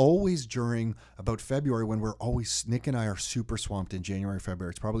 but always during about February when Nick and I are super swamped in January, February.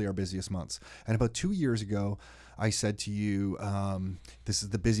 It's probably our busiest months. And about 2 years ago, I said to you, this is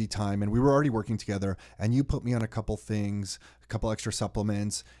the busy time, and we were already working together, and you put me on a couple things, a couple extra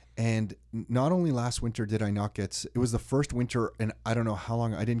supplements. And not only last winter did I not get sick, it was the first winter, and I don't know how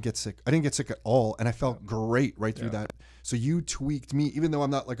long I didn't get sick. I didn't get sick at all, and I felt great right through that. So you tweaked me, even though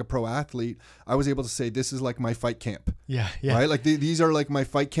I'm not like a pro athlete, I was able to say, this is like my fight camp. Yeah. Right? Like these are like my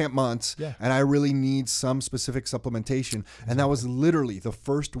fight camp months, and I really need some specific supplementation. Exactly. And that was literally the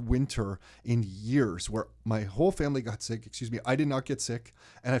first winter in years where my whole family got sick. I did not get sick,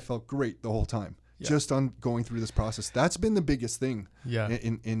 and I felt great the whole time. Yeah. Just on going through this process. That's been the biggest thing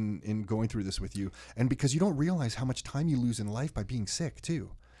in going through this with you. And because you don't realize how much time you lose in life by being sick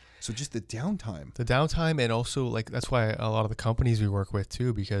too. So just the downtime. And also like that's why a lot of the companies we work with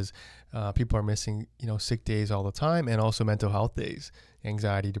too, because people are missing, sick days all the time, and also mental health days,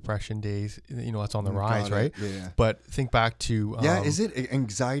 anxiety, depression days, it's on the rise, right? Yeah. But think back to... is it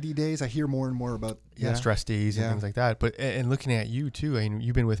anxiety days? I hear more and more about... stress days and things like that. But and looking at you too, I mean,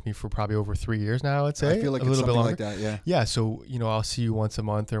 you've been with me for probably over 3 years now, I'd say. I feel like a it's little bit longer. Like that, Yeah, so, I'll see you once a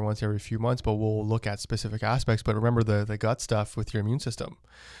month or once every few months, but we'll look at specific aspects. But remember the gut stuff with your immune system.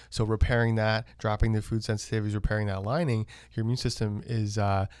 So repairing that, dropping the food sensitivities, repairing that lining, your immune system is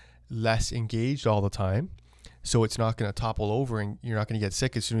less engaged all the time. So it's not going to topple over and you're not going to get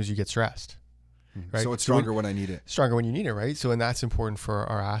sick as soon as you get stressed. Right? So it's stronger when I need it. Stronger when you need it, right? So, and that's important for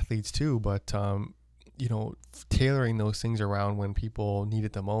our athletes too. But, tailoring those things around when people need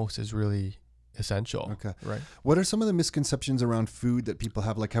it the most is really essential. Okay. Right. What are some of the misconceptions around food that people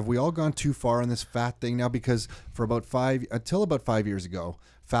have? Like, have we all gone too far on this fat thing now? Because until about 5 years ago,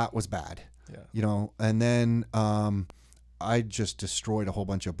 fat was bad. Yeah. And then, I just destroyed a whole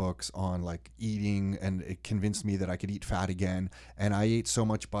bunch of books on like eating, and it convinced me that I could eat fat again. And I ate so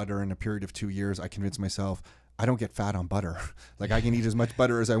much butter in a period of 2 years, I convinced myself I don't get fat on butter. Like I can eat as much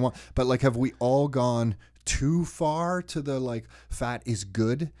butter as I want. But like, have we all gone too far to the like fat is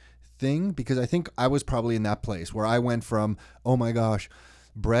good thing? Because I think I was probably in that place where I went from, oh my gosh,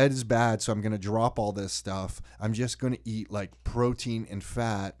 bread is bad, so I'm going to drop all this stuff. I'm just going to eat like protein and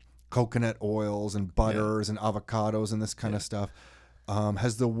fat, coconut oils and butters and avocados and this kind of stuff.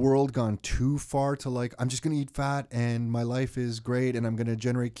 Has the world gone too far to like, I'm just going to eat fat and my life is great and I'm going to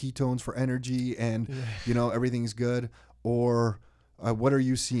generate ketones for energy and, everything's good? Or what are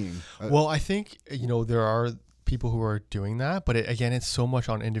you seeing? Well, I think, there are people who are doing that, but it's so much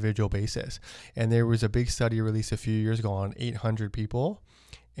on individual basis. And there was a big study released a few years ago on 800 people.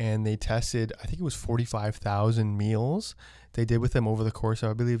 and they tested, I think it was 45,000 meals they did with them over the course of,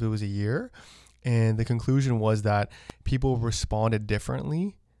 I believe it was a year. And the conclusion was that people responded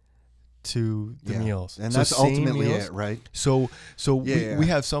differently to the meals. And that's ultimately meals, it, right? So we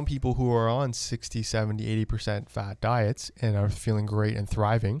have some people who are on 60, 70, 80% fat diets and are feeling great and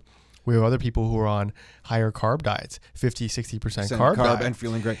thriving. We have other people who are on higher carb diets, 50, 60% carb diet, and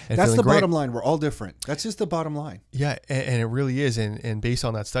feeling great. That's the bottom line. We're all different. That's just the bottom line. Yeah, and it really is. And based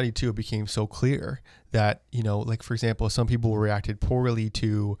on that study too, it became so clear that, like for example, some people reacted poorly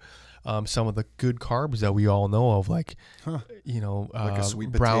to some of the good carbs that we all know of, like a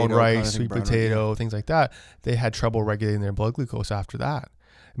sweet brown potato, rice, kind of sweet brown potato, rice, things like that. They had trouble regulating their blood glucose after that.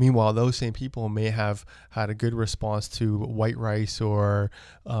 Meanwhile, those same people may have had a good response to white rice or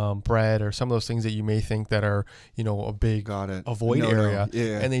bread or some of those things that you may think that are, a big avoid area,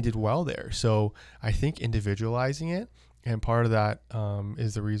 and they did well there. So I think individualizing it, and part of that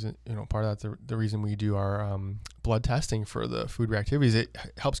is the reason, part of that the reason we do our blood testing for the food reactivities. It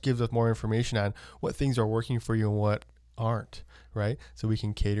helps give us more information on what things are working for you and what aren't, right? So we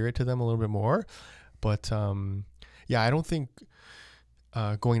can cater it to them a little bit more. But I don't think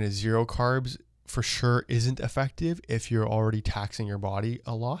going to zero carbs for sure isn't effective if you're already taxing your body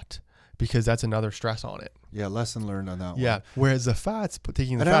a lot, because that's another stress on it. Yeah, lesson learned on that one. Yeah, whereas the fats,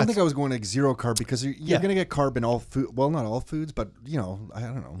 taking the and fats. I don't think I was going to zero carb because you're going to get carb in all food. Well, not all foods, but I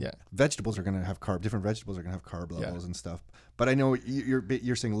don't know. Yeah. Vegetables are going to have carb. Different vegetables are going to have carb levels and stuff. But I know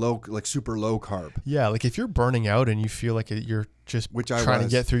you're saying low, like super low carb. Yeah, like if you're burning out and you feel like you're just trying to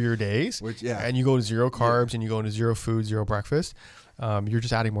get through your days, and you go to zero carbs and you go into zero food, zero breakfast, you're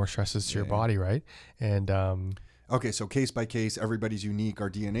just adding more stresses to your body, right? And okay, so case by case, everybody's unique. Our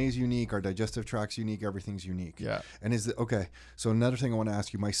DNA is unique. Our digestive tract's unique. Everything's unique. Yeah. And so another thing I want to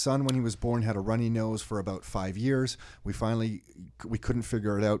ask you, my son, when he was born, had a runny nose for about 5 years. We couldn't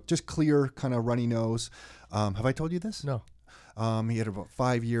figure it out. Just clear kind of runny nose. Have I told you this? No. He had about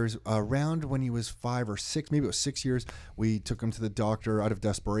 5 years. Around when he was 5 or 6, maybe it was 6 years, we took him to the doctor out of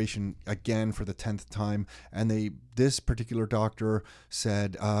desperation again for the 10th time. And this particular doctor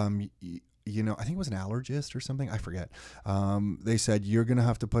said, I think it was an allergist or something. I forget. They said, you're going to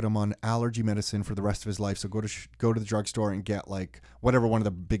have to put him on allergy medicine for the rest of his life. So go to the drugstore and get like whatever one of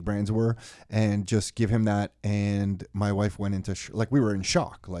the big brands were and just give him that. And my wife went into we were in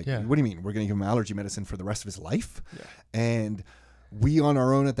shock. Like, what do you mean? We're going to give him allergy medicine for the rest of his life? Yeah. And we on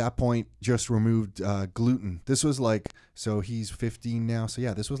our own at that point just removed gluten. This was so he's 15 now. So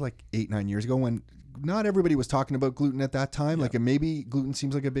yeah, this was like 8-9 years ago when not everybody was talking about gluten at that time. Like maybe gluten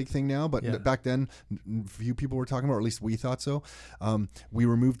seems like a big thing now, but back then few people were talking about, or at least we thought so. We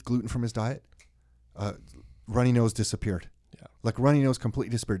removed gluten from his diet. Runny nose disappeared. Yeah. Like runny nose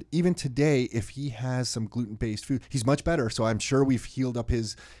completely disappeared. Even today, if he has some gluten-based food, he's much better. So I'm sure we've healed up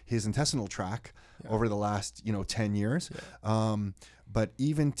his intestinal tract over the last 10 years. Yeah. But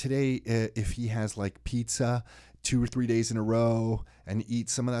even today, if he has like pizza 2 or 3 days in a row and eat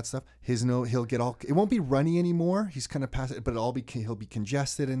some of that stuff, he'll get all, it won't be runny anymore. He's kind of past it, but he'll be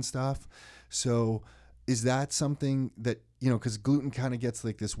congested and stuff. So is that something that, because gluten kind of gets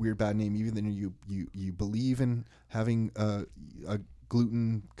like this weird bad name, even though you believe in having a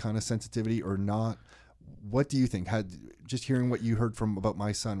gluten kind of sensitivity or not? What do you think? Just hearing what you heard about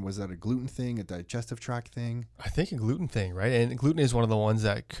my son, was that a gluten thing, a digestive tract thing? I think a gluten thing, right? And gluten is one of the ones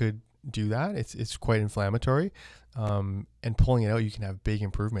that could do that. It's quite inflammatory, and pulling it out, you can have big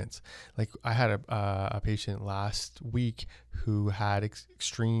improvements. Like I had a patient last week who had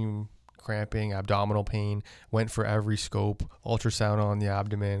extreme cramping, abdominal pain, went for every scope, ultrasound on the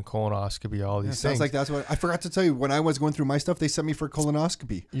abdomen, colonoscopy, all these things. Sounds like that's what I forgot to tell you. When I was going through my stuff, they sent me for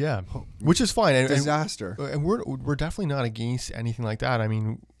colonoscopy. Yeah, which is fine. Disaster. And we're definitely not against anything like that. I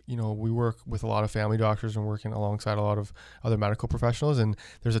mean, we work with a lot of family doctors and working alongside a lot of other medical professionals, and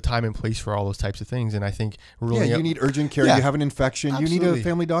there's a time and place for all those types of things. And I think you need urgent care. You have an infection. Absolutely. You need a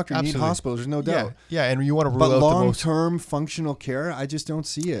family doctor. You need hospitals. There's no doubt. Yeah, and you want to rule out long-term functional care, I just don't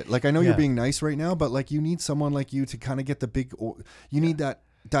see it. Like I know you're being nice right now, but like you need someone like you to kind of get you need that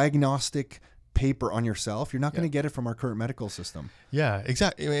diagnostic paper on yourself. You're not going to get it from our current medical system. Yeah,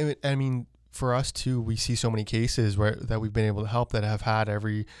 exactly. I mean, for us too, we see so many cases that we've been able to help that have had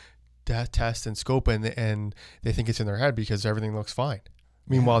every test and scope and they think it's in their head because everything looks fine.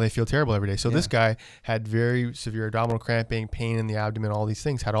 Meanwhile, they feel terrible every day. So this guy had very severe abdominal cramping, pain in the abdomen, all these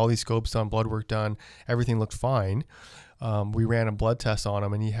things, had all these scopes done, blood work done, everything looked fine. We ran a blood test on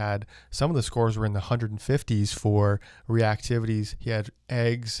him and he had, some of the scores were in the 150s for reactivities. He had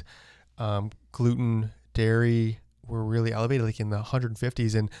eggs, gluten, dairy, were really elevated, like in the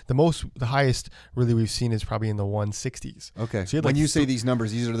 150s, and the highest really we've seen is probably in the 160s. Okay. So when you say these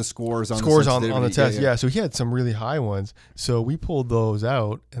numbers, these are the scores on on the test. Yeah. So he had some really high ones. So we pulled those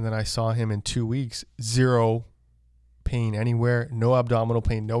out, and then I saw him in 2 weeks, 0 pain anywhere, no abdominal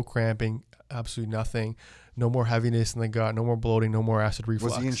pain, no cramping, absolutely nothing. No more heaviness in the gut, no more bloating, no more acid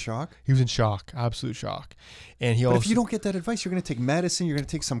reflux. Was he in shock? He was in shock, absolute shock. And but if you don't get that advice, you're going to take medicine, you're going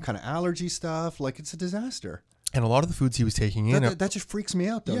to take some kind of allergy stuff. Like, it's a disaster. And a lot of the foods he was taking in. That just freaks me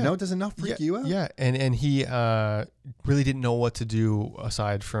out, though. Yeah. No, does it not freak you out? Yeah. And he really didn't know what to do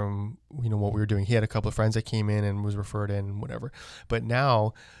aside from, what we were doing. He had a couple of friends that came in and was referred in and whatever. But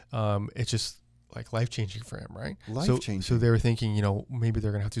now it's just like life-changing for him, right? Life-changing. So they were thinking, maybe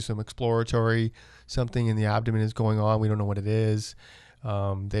they're going to have to do some exploratory, something in the abdomen is going on. We don't know what it is.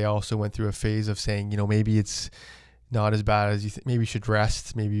 They also went through a phase of saying, maybe it's not as bad as you think. Maybe you should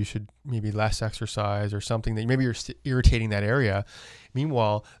rest. Maybe you should less exercise or something that maybe you're irritating that area.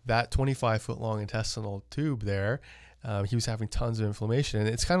 Meanwhile, that 25-foot long intestinal tube there, he was having tons of inflammation, and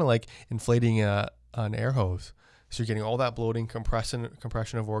it's kind of like inflating an air hose. So you're getting all that bloating, compression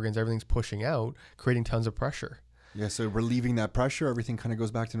of organs, everything's pushing out, creating tons of pressure. Yeah, so relieving that pressure, everything kind of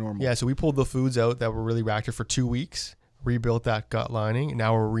goes back to normal. Yeah, so we pulled the foods out that were really reactive for 2 weeks, rebuilt that gut lining, and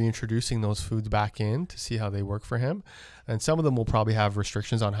now we're reintroducing those foods back in to see how they work for him. And some of them will probably have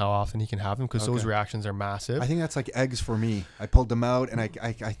restrictions on how often he can have them because those reactions are massive. I think that's like eggs for me. I pulled them out, and I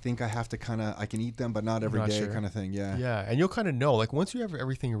think I have to I can eat them, but not every day kind of thing. Yeah. Yeah, and you'll kind of know, like once you have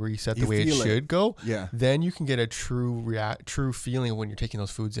everything reset the way it should go, then you can get a true feeling when you're taking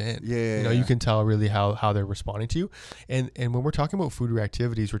those foods in. Yeah. You can tell really how they're responding to you. And when we're talking about food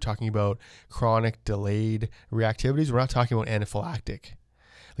reactivities, we're talking about chronic delayed reactivities. We're not talking about anaphylactic.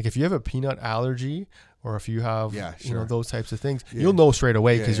 Like if you have a peanut allergy, or if you have, those types of things, you'll know straight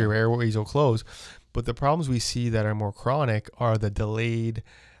away because your airways will close. But the problems we see that are more chronic are the delayed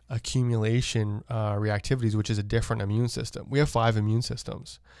accumulation reactivities, which is a different immune system. We have 5 immune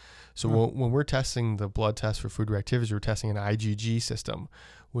systems. So when we're testing the blood test for food reactivities, we're testing an IgG system,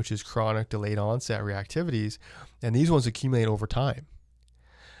 which is chronic delayed onset reactivities. And these ones accumulate over time.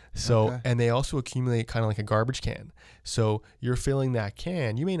 So, and they also accumulate kind of like a garbage can. So you're filling that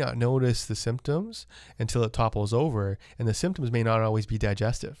can, you may not notice the symptoms until it topples over, and the symptoms may not always be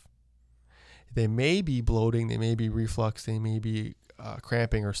digestive. They may be bloating, they may be reflux, they may be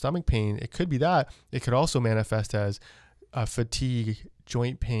cramping or stomach pain. It could be that. It could also manifest as fatigue,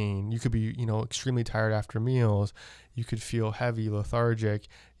 joint pain. You could be, extremely tired after meals. You could feel heavy, lethargic.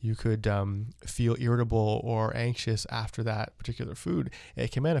 You could feel irritable or anxious after that particular food.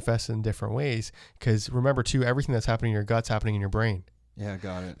 It can manifest in different ways because remember too, everything that's happening in your gut's happening in your brain. Yeah,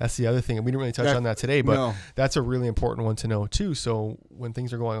 got it. That's the other thing. And we didn't really touch on that today, but that's a really important one to know too. So when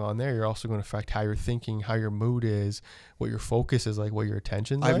things are going on there, you're also going to affect how you're thinking, how your mood is, what your focus is like, what your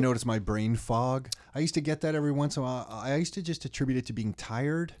attention's like. I've noticed my brain fog. I used to get that every once in a while. I used to just attribute it to being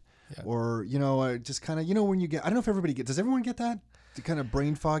tired or, just kind of, when you get, I don't know if everybody does everyone get that? The kind of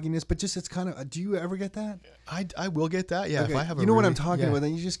brain fogginess, but just it's kind of. Do you ever get that? I will get that. Yeah, okay. If I have. What I'm talking about.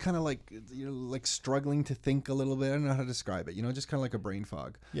 Then you just kind of like like struggling to think a little bit. I don't know how to describe it. Just kind of like a brain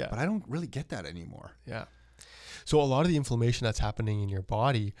fog. Yeah. But I don't really get that anymore. Yeah. So a lot of the inflammation that's happening in your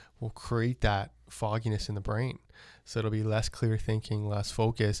body will create that fogginess in the brain. So it'll be less clear thinking, less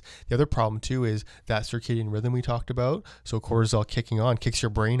focus. The other problem too is that circadian rhythm we talked about. So cortisol kicks your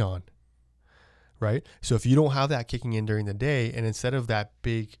brain on. Right. So if you don't have that kicking in during the day, and instead of that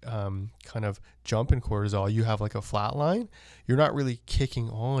big kind of jump in cortisol, you have like a flat line, you're not really kicking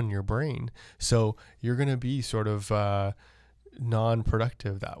on your brain. So you're going to be sort of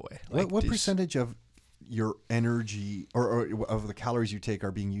non-productive that way. What percentage of your energy or of the calories you take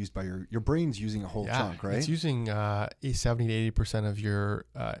are being used by your brain's using a whole chunk, right? It's using 70 to 80% of your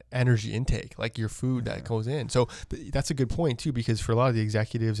energy intake, like your food that goes in. So that's a good point too, because for a lot of the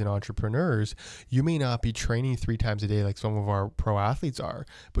executives and entrepreneurs, you may not be training 3 times a day like some of our pro athletes are,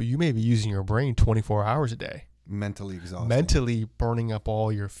 but you may be using your brain 24 hours a day. Mentally exhausted. Mentally burning up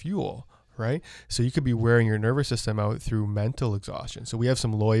all your fuel. Right? So you could be wearing your nervous system out through mental exhaustion. So we have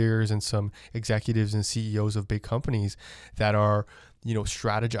some lawyers and some executives and CEOs of big companies that are,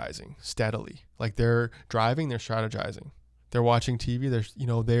 strategizing steadily. Like they're driving, they're strategizing. They're watching TV.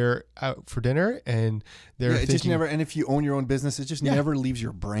 They're out for dinner and they're thinking. It just never. And if you own your own business, it just never leaves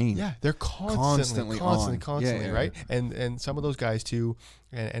your brain. Yeah, they're constantly, right? And some of those guys too,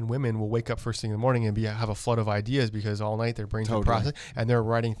 and women will wake up first thing in the morning and have a flood of ideas because all night their brains are processing and they're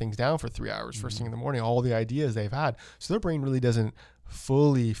writing things down for 3 hours first thing in the morning, all the ideas they've had. So their brain really doesn't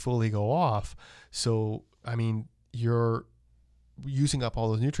fully go off. So you're using up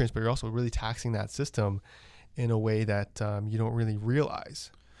all those nutrients, but you're also really taxing that system. in a way that you don't really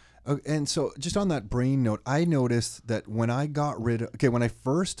realize. And so just on that brain note, I noticed that when I when I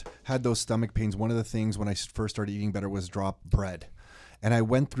first had those stomach pains, one of the things when I first started eating better was drop bread. And I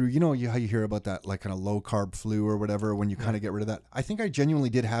went through, how you hear about that, like kind of low carb flu or whatever, when you kind of get rid of that. I think I genuinely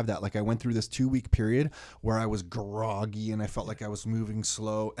did have that. Like I went through this 2-week period where I was groggy and I felt like I was moving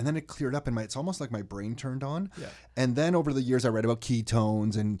slow. And then it cleared up and it's almost like my brain turned on. Yeah. And then over the years, I read about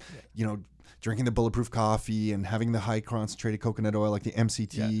ketones and, drinking the bulletproof coffee and having the high concentrated coconut oil like the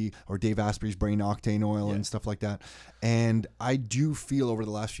MCT or Dave Asprey's brain octane oil and stuff like that. And I do feel over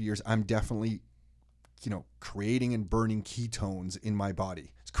the last few years, I'm definitely creating and burning ketones in my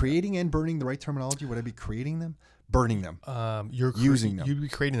body. Is creating and burning the right terminology? Would I be creating them? Burning them. You're using them. You'd be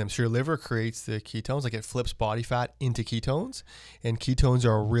creating them. So your liver creates the ketones, like it flips body fat into ketones, and ketones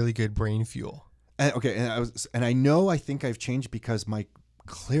are a really good brain fuel. And I think I've changed because my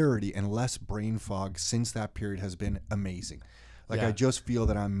clarity and less brain fog since that period has been amazing. I just feel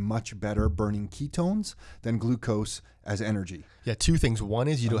that I'm much better burning ketones than glucose as energy. Yeah, 2 things. One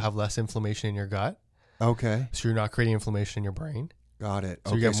is you don't have less inflammation in your gut. Okay. So you're not creating inflammation in your brain. Got it.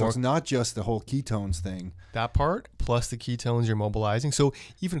 So okay, so it's not just the whole ketones thing. That part, plus the ketones you're mobilizing. So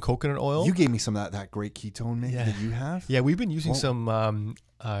even coconut oil. You gave me some of that great ketone that you have. Yeah, we've been using some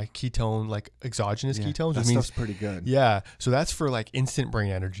ketone, like exogenous ketones. That stuff's pretty good. Yeah, so that's for like instant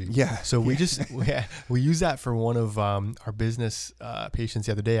brain energy. Yeah. So we use that for one of our business patients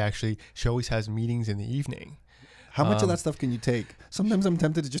the other day. Actually, she always has meetings in the evening. How much of that stuff can you take? Sometimes I'm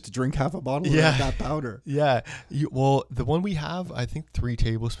tempted to drink half a bottle of that powder. Yeah. The one we have, I think 3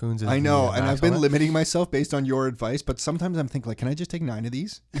 tablespoons. I know, and I've been limiting myself based on your advice, but sometimes I'm thinking, can I just take 9 of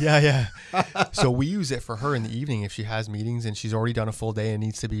these? Yeah. So we use it for her in the evening if she has meetings and she's already done a full day and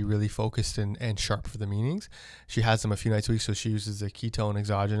needs to be really focused and sharp for the meetings. She has them a few nights a week, so she uses a ketone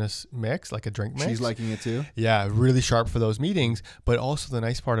exogenous mix, like a drink mix. She's liking it too? Yeah, really sharp for those meetings. But also the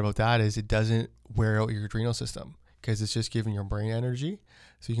nice part about that is it doesn't wear out your adrenal system, because it's just giving your brain energy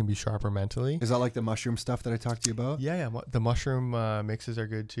so you can be sharper mentally. Is that like the mushroom stuff that I talked to you about? Yeah. The mushroom mixes are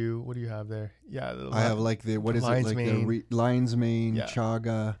good too. What do you have there? Yeah. I have like the lion's mane,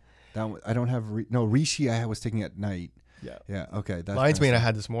 chaga. That one, I don't have, reishi I was taking at night. Yeah. Yeah. Okay. That's lion's mane I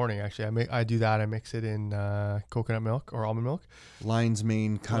had this morning, actually. I do that. I mix it in coconut milk or almond milk. Lion's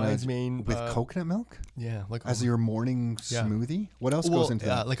mane with coconut milk? Yeah. Like as your morning smoothie? What else goes into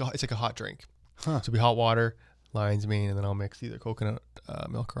that? It's like a hot drink. Huh. So it'll be hot water, lion's mane, and then I'll mix either coconut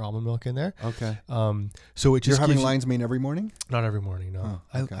milk or almond milk in there. Okay. So it just you're having lion's mane every morning? Not every morning, no.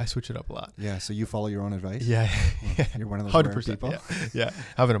 Oh, okay. I switch it up a lot. Yeah. So you follow your own advice? Yeah. You're one of those 100% rare people. Yeah.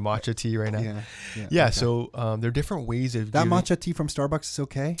 Having a matcha tea right now. Yeah. Okay. So there are different ways of that matcha tea from Starbucks is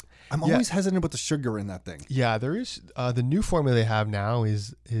okay. I'm always hesitant about the sugar in that thing. Yeah. There is the new formula they have now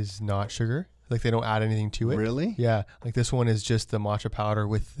is not sugar. Like they don't add anything to it. Really? Yeah. Like this one is just the matcha powder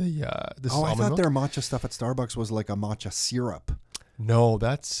with the I thought their matcha stuff at Starbucks was like a matcha syrup. No,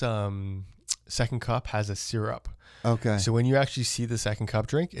 that's Second Cup has a syrup. Okay. So when you actually see the Second Cup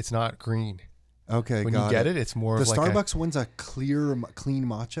drink, it's not green. Okay. When you get it, it's more the of like Starbucks one's a clean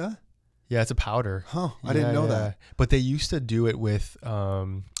matcha. Yeah, it's a powder. Huh. I didn't know that. But they used to do it with, I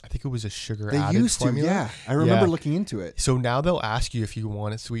think it was a sugar added formula. They used to, yeah. I remember looking into it. So now they'll ask you if you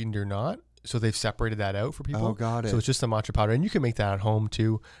want it sweetened or not. So they've separated that out for people. Oh, got it. So it's just a matcha powder, and you can make that at home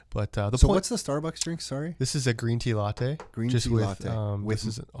too. But what's the Starbucks drink? Sorry, this is a green tea latte. Latte. This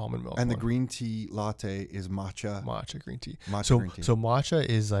is an almond milk. And the green tea latte is matcha. Matcha green tea. Green tea. So matcha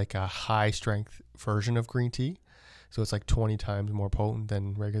is like a high strength version of green tea. So it's like 20 times more potent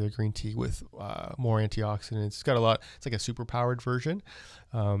than regular green tea with more antioxidants. It's got a lot. It's like a super powered version.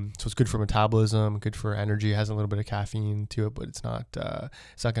 So it's good for metabolism, good for energy. It has a little bit of caffeine to it, but it's not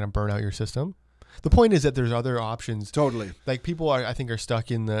going to burn out your system. The point is that there's other options. Totally. Like people I think are stuck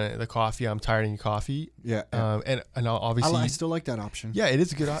in the coffee. I'm tired of coffee. Yeah. And obviously I still like that option. Yeah, it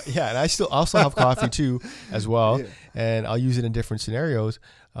is a good. Yeah, and I also have coffee too, as well, and I'll use it in different scenarios.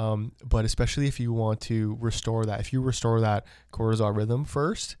 But especially if you want to restore that, if you restore that cortisol rhythm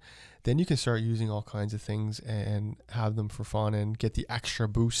first, then you can start using all kinds of things and have them for fun and get the extra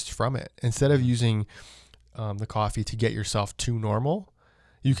boost from it. Instead of using the coffee to get yourself to normal,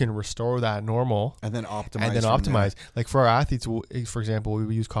 you can restore that normal and then optimize. Like for our athletes, for example,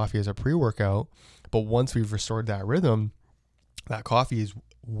 we use coffee as a pre-workout, but once we've restored that rhythm, that coffee is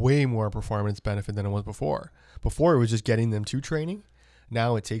way more performance benefit than it was before. Before it was just getting them to training.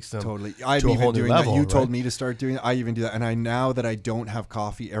 Now it takes them Totally. I'm to a even whole new doing level. that. You told right? me to start doing it. I even do that. And now that I don't have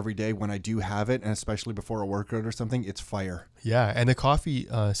coffee every day, when I do have it, and especially before a workout or something, it's fire. Yeah, and the coffee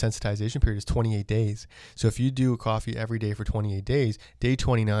sensitization period is 28 days. So if you do coffee every day for 28 days, day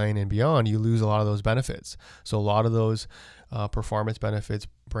 29 and beyond, you lose a lot of those benefits. So a lot of those performance benefits,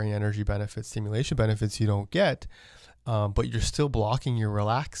 brain energy benefits, stimulation benefits you don't get, but you're still blocking your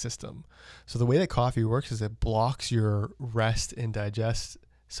relax system. So the way that coffee works is it blocks your rest and digest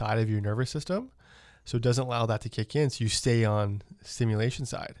side of your nervous system. So it doesn't allow that to kick in. So you stay on stimulation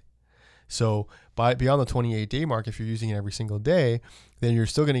side. So beyond the 28-day mark, if you're using it every single day, then you're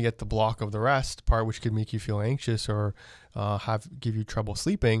still going to get the block of the rest part, which could make you feel anxious or give you trouble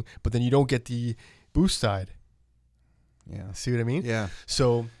sleeping. But then you don't get the boost side. Yeah. See what I mean? Yeah.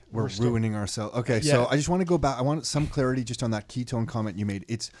 So we're ruining ourselves. Okay. Yeah. So I just want to go back. I want some clarity just on that ketone comment you made.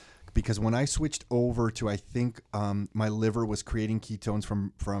 It's because when I switched over to, I think my liver was creating ketones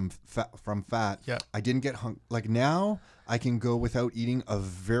from fat. Yeah. I didn't get like now I can go without eating a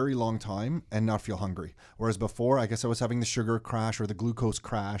very long time and not feel hungry. Whereas before, I guess I was having the sugar crash or the glucose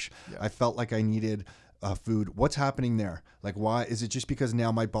crash. Yeah. I felt like I needed food. What's happening there? Like, why is it just because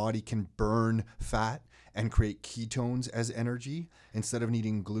now my body can burn fat and create ketones as energy instead of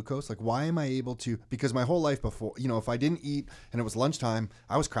needing glucose? Like, why am I able to? Because my whole life before, if I didn't eat and it was lunchtime,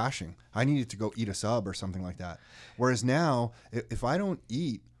 I was crashing. I needed to go eat a sub or something like that. Whereas now, if I don't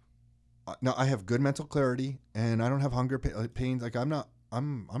eat, now I have good mental clarity and I don't have hunger pains. Like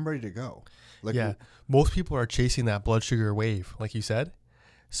I'm ready to go. Like, yeah, most people are chasing that blood sugar wave, like you said.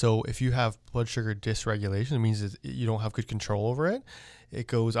 So if you have blood sugar dysregulation, it means that you don't have good control over it. It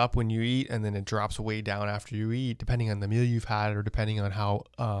goes up when you eat and then it drops way down after you eat, depending on the meal you've had or depending on how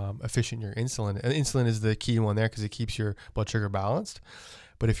efficient your insulin. And insulin is the key one there because it keeps your blood sugar balanced.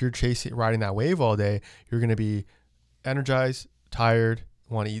 But if you're riding that wave all day, you're going to be energized, tired,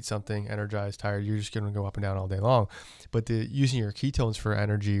 want to eat something, energized, tired. You're just going to go up and down all day long. But using your ketones for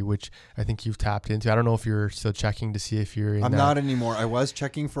energy, which I think you've tapped into. I don't know if you're still checking to see if you're in I'm not anymore. I was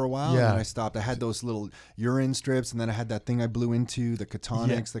checking for a while and then I stopped. I had those little urine strips and then I had that thing I blew into, the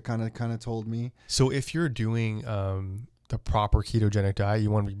ketonics that kind of told me. So if you're doing the proper ketogenic diet,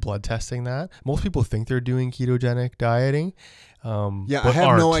 you want to be blood testing that. Most people think they're doing ketogenic dieting. I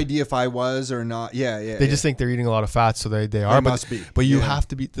have no idea if I was or not. They just think they're eating a lot of fat, so they are. They must be. But you have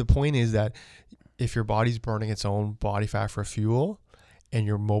to be. The point is that if your body's burning its own body fat for fuel and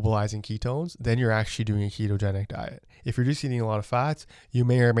you're mobilizing ketones, then you're actually doing a ketogenic diet. If you're just eating a lot of fats, you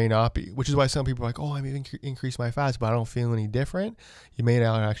may or may not be, which is why some people are like, oh, I'm increased my fats, but I don't feel any different. You may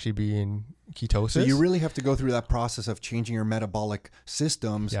not actually be in ketosis. So you really have to go through that process of changing your metabolic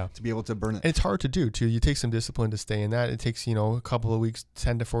systems to be able to burn it. And it's hard to do too. You take some discipline to stay in that. It takes, a couple of weeks,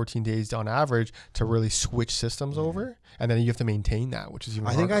 10 to 14 days on average to really switch systems over. And then you have to maintain that, which is even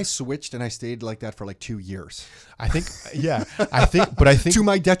harder. I think I switched and I stayed like that for like 2 years. I think to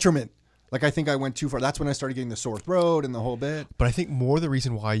my detriment. Like, I think I went too far. That's when I started getting the sore throat and the whole bit. But I think more the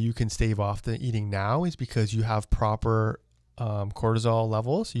reason why you can stave off the eating now is because you have proper cortisol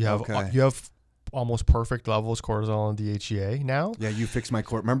levels. You have almost perfect levels cortisol and DHEA now. Yeah, you fixed my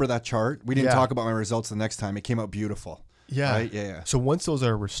Remember that chart? We didn't talk about my results the next time. It came out beautiful. Yeah. Right? Yeah. So once those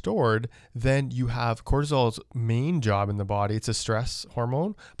are restored, then you have cortisol's main job in the body. It's a stress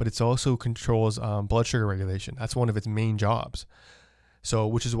hormone, but it also controls blood sugar regulation. That's one of its main jobs. So,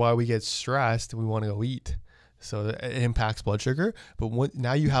 which is why we get stressed and we want to go eat. So it impacts blood sugar, but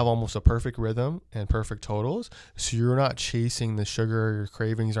now you have almost a perfect rhythm and perfect totals. So you're not chasing the sugar. Your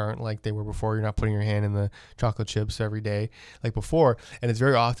cravings aren't like they were before. You're not putting your hand in the chocolate chips every day like before. And it's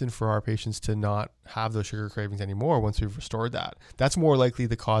very often for our patients to not have those sugar cravings anymore once we've restored that. That's more likely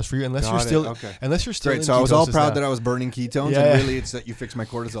the cause for you, unless you're still Great. So I was all proud that I was burning ketones, and really it's that you fixed my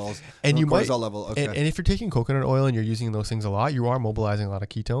cortisols and cortisol level. Okay. And if you're taking coconut oil and you're using those things a lot, you are mobilizing a lot of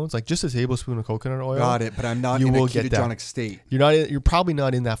ketones, like just a tablespoon of coconut oil. Got it. But I'm not in a ketogenic state. You're probably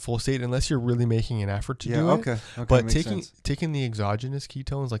not in that full state unless you're really making an effort to do it. Okay. But taking the exogenous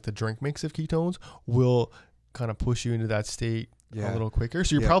ketones, like the drink mix of ketones, will kind of push you into that state a little quicker.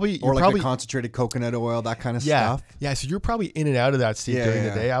 So you're probably the concentrated coconut oil, that kind of stuff. Yeah. So you're probably in and out of that state during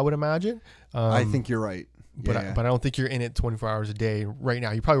the day, I would imagine. I think you're right. But I don't think you're in it 24 hours a day right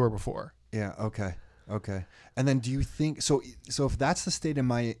now. You probably were before. Yeah. Okay. And then do you think so if that's the state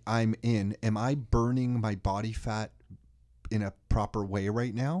I'm in, am I burning my body fat in a proper way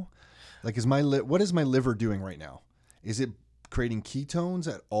right now? Like, what is my liver doing right now? Is it creating ketones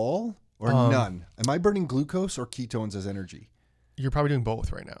at all or none? Am I burning glucose or ketones as energy? You're probably doing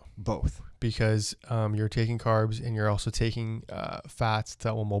both right now. Both. because you're taking carbs and you're also taking fats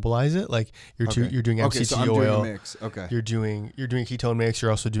that will mobilize it. Like you're doing MCT so I'm oil. doing a mix. Okay. You're doing ketone mix.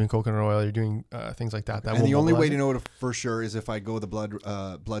 You're also doing coconut oil. You're doing things like that. And the only way to know it for sure is if I go the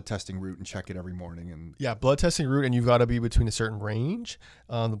blood testing route and check it every morning. And blood testing route, and you've got to be between a certain range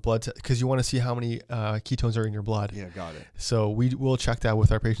on the blood because you want to see how many ketones are in your blood. Yeah, got it. So we will check that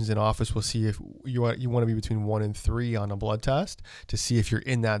with our patients in office. We'll see if you want to be between 1 and 3 on a blood test to see if you're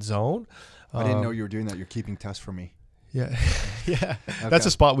in that zone. I didn't know you were doing that. You're keeping tests for me. Yeah. Yeah. Okay. That's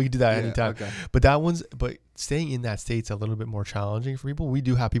a spot we do that anytime. Okay. But staying in that state's a little bit more challenging for people. We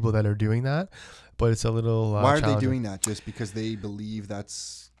do have people that are doing that, but it's a little Why are they doing that? Just because they believe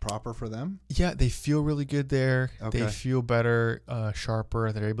that's proper for them? Yeah, they feel really good there. Okay. They feel better,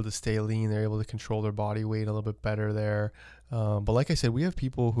 sharper. They're able to stay lean. They're able to control their body weight a little bit better there. But like I said, we have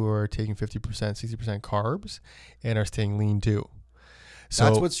people who are taking 50%, 60% carbs and are staying lean too. So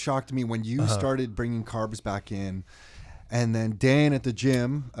that's what's shocked me when you started bringing carbs back in. And then Dan at the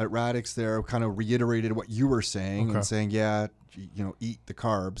gym at Radix there kind of reiterated what you were saying and saying, eat the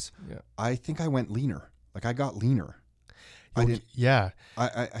carbs. Yeah. I think I went leaner. Like I got leaner. I didn't. Yeah.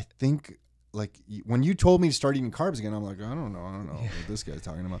 I think like when you told me to start eating carbs again, I'm like, I don't know what this guy's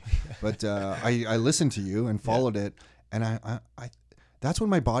talking about. But I listened to you and followed it. And I that's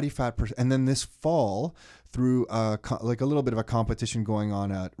when my body fat, and then this fall through like a little bit of a competition going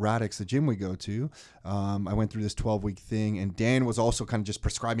on at Radix, the gym we go to, I went through this 12-week thing, and Dan was also kind of just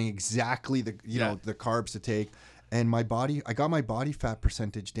prescribing exactly the carbs to take. And I got my body fat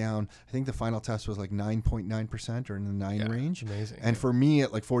percentage down. I think the final test was like 9.9% or in the 9 range. Amazing. And for me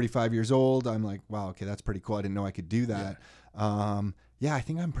at like 45 years old, I'm like, wow, okay, that's pretty cool. I didn't know I could do that. Yeah.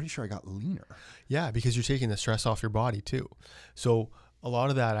 I'm pretty sure I got leaner. Yeah, because you're taking the stress off your body too. So a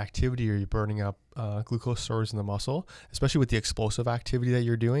lot of that activity, you're burning up glucose stores in the muscle, especially with the explosive activity that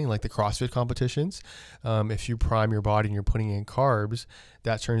you're doing, like the CrossFit competitions. If you prime your body and you're putting in carbs,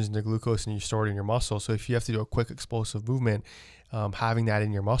 that turns into glucose and you store it in your muscle. So if you have to do a quick explosive movement, having that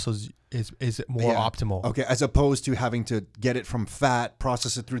in your muscles is more optimal. Okay, as opposed to having to get it from fat,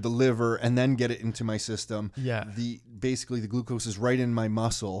 process it through the liver, and then get it into my system. Yeah. Basically the glucose is right in my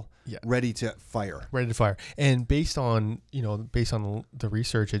muscle, ready to fire. And based on the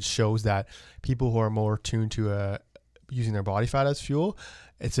research, it shows that people who are more tuned to using their body fat as fuel,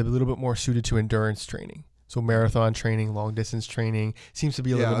 it's a little bit more suited to endurance training. So marathon training, long distance training seems to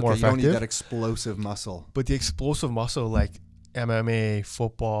be a little bit more effective. You don't need that explosive muscle. But the explosive muscle, like MMA,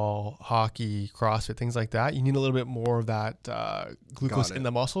 football, hockey, CrossFit, things like that, you need a little bit more of that glucose in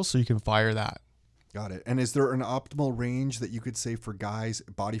the muscle so you can fire that. Got it. And is there an optimal range that you could say for guys,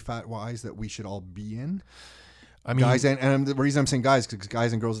 body fat wise, that we should all be in? I mean, guys, and the reason I'm saying guys, because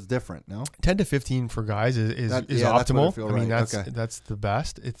guys and girls is different, no? 10 to 15 for guys is optimal. I mean, that's the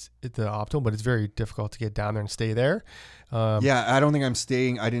best. It's the optimal, but it's very difficult to get down there and stay there. I don't think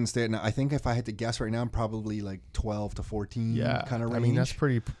I didn't stay at, I think if I had to guess right now, I'm probably like 12 to 14 kind of range. I mean, that's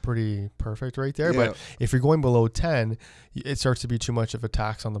pretty perfect right there. Yeah. But if you're going below 10, it starts to be too much of a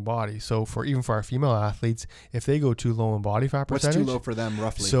tax on the body. So even for our female athletes, if they go too low in body fat percentage. What's too low for them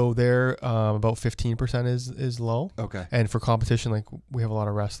roughly? So they're about 15% is low. Okay. And for competition, like we have a lot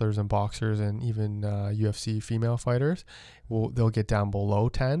of wrestlers and boxers and even UFC female fighters, they'll get down below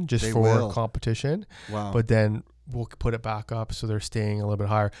 10 for competition. Wow. But then we'll put it back up so they're staying a little bit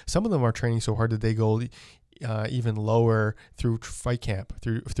higher. Some of them are training so hard that they go even lower through fight camp,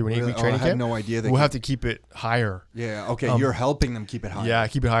 through an 8-week training camp. I had no idea. We'll have to keep it higher. Yeah. Okay. You're helping them keep it higher. Yeah,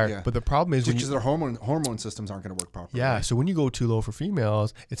 keep it higher. Yeah. But the problem is because their hormone systems aren't going to work properly. Yeah. Right? So when you go too low for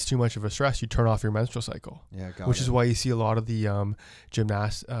females, it's too much of a stress. You turn off your menstrual cycle. Yeah. Which is why you see a lot of the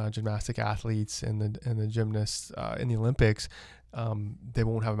gymnastic athletes and the gymnasts in the Olympics. They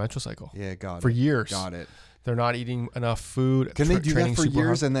won't have a menstrual cycle. Yeah. For years. Got it. They're not eating enough food. Can they do that for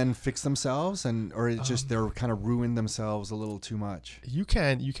years and then fix themselves, or it's just they're kind of ruined themselves a little too much? You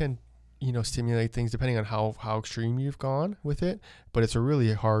can stimulate things depending on how extreme you've gone with it, but it's a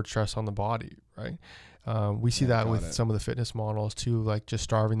really hard stress on the body, right? We see that with some of the fitness models too, like just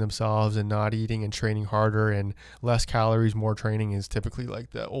starving themselves and not eating and training harder and less calories, more training is typically like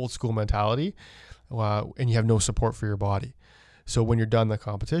the old school mentality, and you have no support for your body. So when you're done the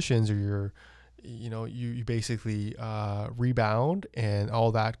competitions or you basically rebound and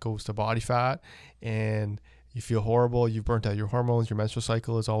all that goes to body fat and you feel horrible. You've burnt out your hormones. Your menstrual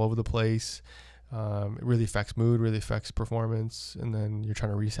cycle is all over the place. It really affects mood, really affects performance. And then you're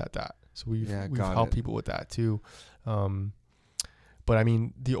trying to reset that. So we've helped people with that too. But I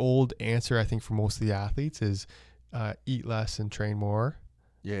mean, the old answer I think for most of the athletes is eat less and train more.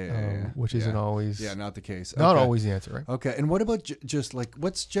 which isn't always not the case. Not Okay. always the answer, right? Okay. And what about just like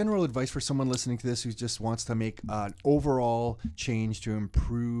what's general advice for someone listening to this who just wants to make an overall change to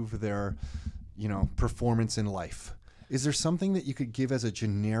improve their, performance in life? Is there something that you could give as a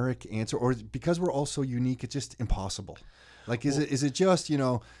generic answer, or because we're all so unique, it's just impossible? Like, is it just,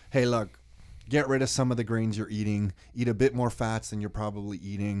 hey, look, get rid of some of the grains you're eating, eat a bit more fats than you're probably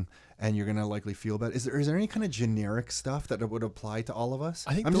eating, and you're going to likely feel better. Is there any kind of generic stuff that would apply to all of us?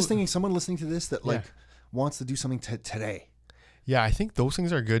 I'm just thinking someone listening to this that wants to do something today. Yeah, I think those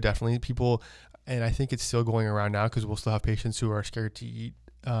things are good. Definitely people, and I think it's still going around now because we'll still have patients who are scared to eat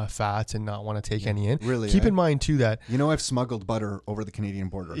fats and not want to take any in. Really? Keep in mind too that I've smuggled butter over the Canadian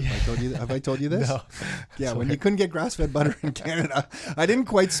border. Have I told you this? No. Yeah, when you couldn't get grass-fed butter in Canada, I didn't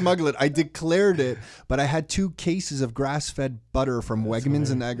quite smuggle it. I declared it, but I had 2 cases of grass-fed butter from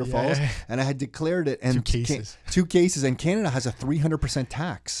Wegmans in Niagara Falls, and I had declared it. And 2 cases. 2 cases, and Canada has a 300%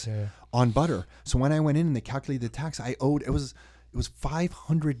 tax on butter. So when I went in and they calculated the tax, I owed it was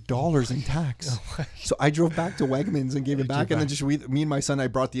 $500 in tax. So I drove back to Wegmans and gave it back, and then just me and my son, I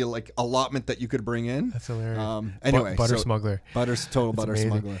brought the allotment that you could bring in. That's hilarious. Anyway, butter smuggler. Total butter amazing.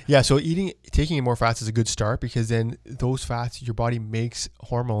 smuggler. Yeah, so taking in more fats is a good start because then those fats, your body makes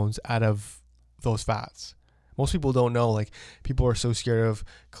hormones out of those fats. Most people don't know, like people are so scared of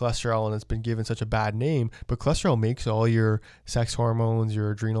cholesterol and it's been given such a bad name, but cholesterol makes all your sex hormones, your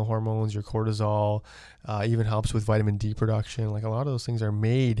adrenal hormones, your cortisol, even helps with vitamin D production. Like a lot of those things are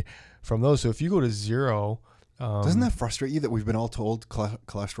made from those. So if you go to zero, doesn't that frustrate you that we've been all told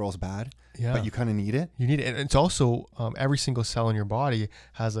cholesterol is bad, but you kind of need it? You need it. And it's also every single cell in your body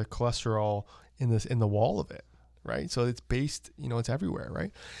has a cholesterol in the wall of it. Right. So it's based, it's everywhere. Right.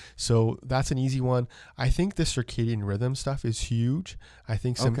 So that's an easy one. I think the circadian rhythm stuff is huge. I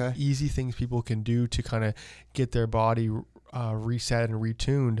think some easy things people can do to kind of get their body reset and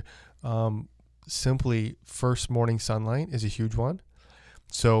retuned. Simply first morning sunlight is a huge one.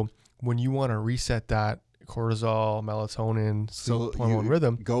 So when you want to reset that cortisol, melatonin, sleep hormone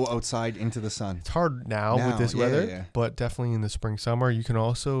rhythm, go outside into the sun. It's hard now with this weather, but definitely in the spring, summer. You can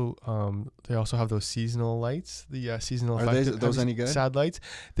also they also have those seasonal lights, the seasonal effect. Are those any good? Sad lights.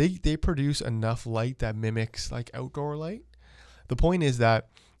 They produce enough light that mimics like outdoor light. The point is that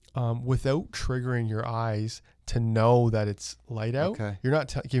without triggering your eyes to know that it's light out, you're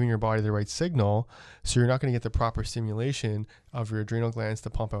not giving your body the right signal, so you're not going to get the proper stimulation of your adrenal glands to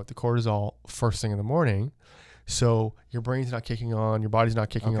pump out the cortisol first thing in the morning. So your brain's not kicking on, your body's not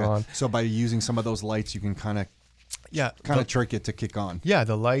kicking on. So by using some of those lights, you can kind of trick it to kick on. Yeah,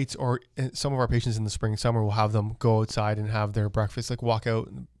 the lights, or some of our patients in the spring, summer will have them go outside and have their breakfast, like walk out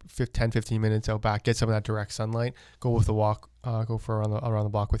 10-15 minutes out back, get some of that direct sunlight, go with the walk, go for around the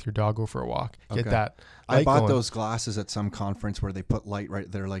block with your dog, go for a walk, get that light I bought going. those glasses at some conference where they put light right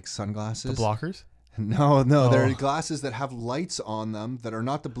there, like sunglasses. The blockers? No, they're glasses that have lights on them that are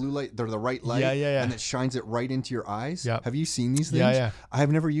not the blue light, they're the right light, and it shines it right into your eyes. Have you seen these things? Yeah. I have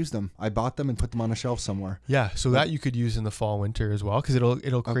never used them. I bought them and put them on a shelf somewhere. Yeah, so that you could use in the fall, winter as well, because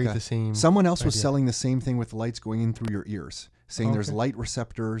it'll create the same. Someone else was selling the same thing with lights going in through your ears, saying there's light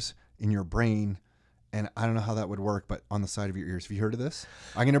receptors in your brain. And I don't know how that would work, but on the side of your ears. Have you heard of this?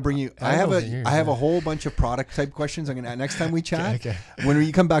 I'm going to bring you. I have a whole bunch of product type questions. I'm going to next time we chat. When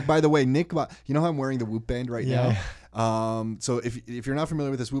you come back. By the way, Nick, you know how I'm wearing the Whoop band right now. So if you're not familiar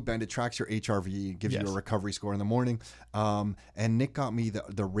with this Whoop band, it tracks your HRV, gives you a recovery score in the morning. And Nick got me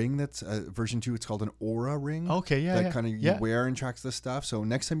the ring that's version 2. It's called an Aura ring. That kind of you wear and tracks this stuff. So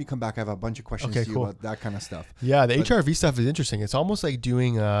next time you come back, I have a bunch of questions to you about that kind of stuff. Yeah, the HRV stuff is interesting. It's almost like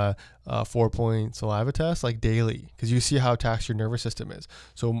doing a 4-point saliva test like daily, because you see how taxed your nervous system is.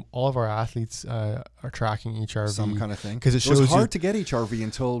 So all of our athletes are tracking HRV, some kind of thing, because it was hard to get HRV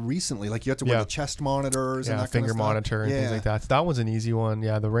until recently. Like you have to wear the chest monitors and that finger kind of monitor and things like that. So that one's an easy one.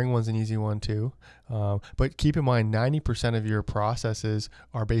 Yeah, the ring one's an easy one too. But keep in mind, 90% of your processes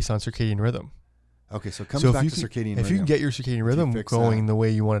are based on circadian rhythm. Okay, so it comes back to circadian rhythm. If you can get your circadian rhythm going the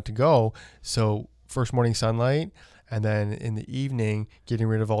way you want it to go, so first morning sunlight, and then in the evening, getting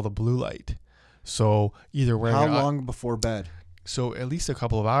rid of all the blue light. So either wearing how long before bed? So at least a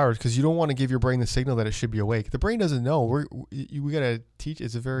couple of hours, because you don't want to give your brain the signal that it should be awake. The brain doesn't know. We gotta teach.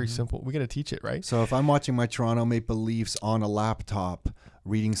 It's a very simple. We gotta teach it, right? So if I'm watching my Toronto Maple Leafs on a laptop,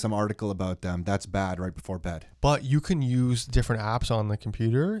 reading some article about them, that's bad right before bed. But you can use different apps on the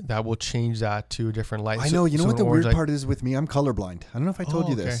computer that will change that to a different light. I know. You know what the weird part is with me? I'm colorblind. I don't know if I told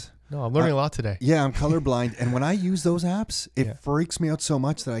you this. No, I'm learning a lot today. Yeah, I'm colorblind. And when I use those apps, it freaks me out so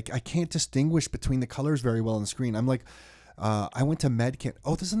much that I can't distinguish between the colors very well on the screen. I'm like, I went to MedKit.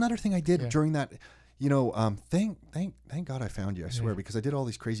 Oh, there's another thing I did during that. Thank God I found you. I swear, because I did all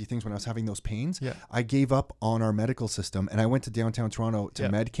these crazy things when I was having those pains. Yeah. I gave up on our medical system and I went to downtown Toronto to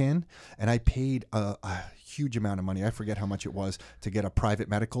Medcan, and I paid a huge amount of money. I forget how much it was to get a private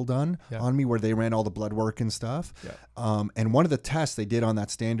medical done on me, where they ran all the blood work and stuff. Yeah. And one of the tests they did on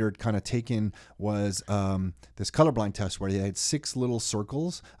that standard kind of take-in was this colorblind test where they had 6 little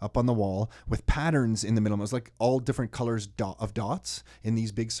circles up on the wall with patterns in the middle. It was like all different colors of dots in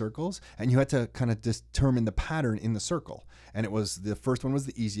these big circles, and you had to kind of determine the pattern in the circle. And it was, the first one was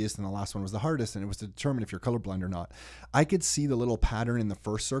the easiest and the last one was the hardest, and it was to determine if you're colorblind or not. I could see the little pattern in the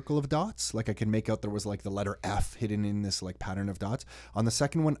first circle of dots. Like I could make out there was like the letter F hidden in this like pattern of dots. On the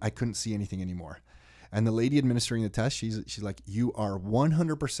second one, I couldn't see anything anymore. And the lady administering the test, she's like, you are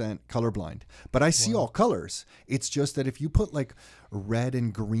 100% colorblind. But I see all colors. It's just that if you put like red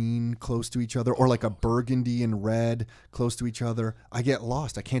and green close to each other, or like a burgundy and red close to each other, I get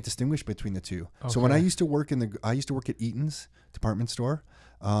lost. I can't distinguish between the two. Okay. So when I used to work at Eaton's department store,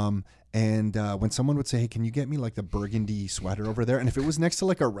 and when someone would say, hey, can you get me like the burgundy sweater over there? And if it was next to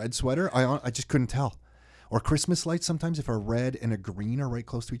like a red sweater, I just couldn't tell. Or Christmas lights, sometimes if a red and a green are right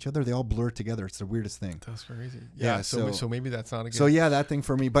close to each other, they all blur together. It's the weirdest thing. That's crazy. Yeah. So maybe that's not a good. So yeah, that thing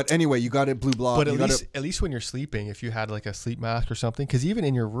for me. But anyway, you got it, blue block. But at least when you're sleeping, if you had like a sleep mask or something, because even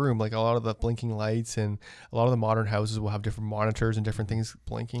in your room, like a lot of the blinking lights and a lot of the modern houses will have different monitors and different things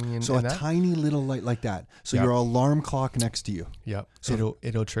blinking. And so a tiny little light like that. So your alarm clock next to you. Yep. So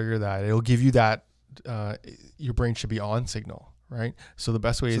it'll trigger that. It'll give you that. Your brain should be on signal. Right. So the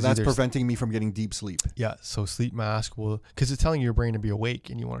best way is that's preventing me from getting deep sleep. Yeah. So sleep mask will, because it's telling your brain to be awake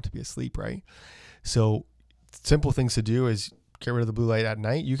and you want it to be asleep. Right. So simple things to do is get rid of the blue light at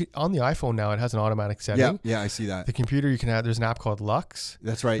night. You can, on the iPhone now, it has an automatic setting. Yeah. I see that. The computer, you can add, there's an app called Lux.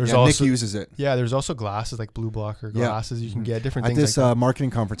 That's right. Nick uses it. Yeah. There's also glasses like blue blocker glasses. You can get different things. At this marketing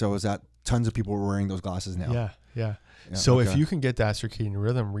conference I was at, tons of people were wearing those glasses now. Yeah. So if you can get that circadian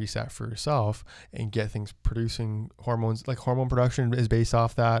rhythm reset for yourself and get things producing hormones, like hormone production is based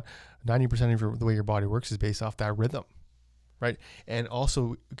off that. 90% of the way your body works is based off that rhythm, right? And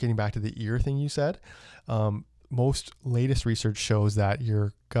also getting back to the ear thing you said, most latest research shows that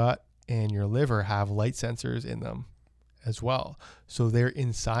your gut and your liver have light sensors in them as well. So they're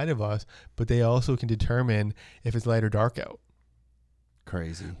inside of us, but they also can determine if it's light or dark out.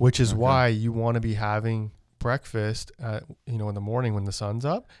 Crazy. Which is why you want to be having breakfast in the morning when the sun's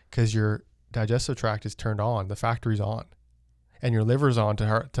up, because your digestive tract is turned on, the factory's on, and your liver's on to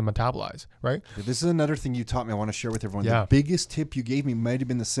metabolize, right? This is another thing you taught me I want to share with everyone. The biggest tip you gave me might have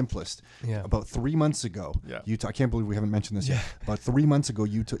been the simplest. About 3 months ago, I can't believe we haven't mentioned this yet. About 3 months ago,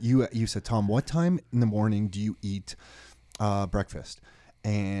 you said, Tom, what time in the morning do you eat breakfast?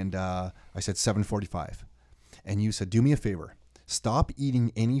 And I said 7:45. And you said, do me a favor, stop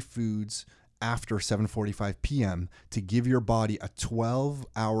eating any foods after 7:45 p.m. to give your body a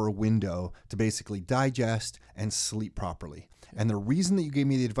 12-hour window to basically digest and sleep properly. And the reason that you gave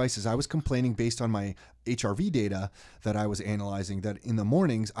me the advice is I was complaining based on my HRV data that I was analyzing that in the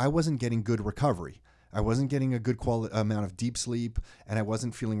mornings I wasn't getting good recovery. I wasn't getting a good amount of deep sleep, and I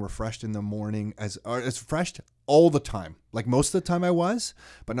wasn't feeling refreshed in the morning as refreshed all the time. Like most of the time I was,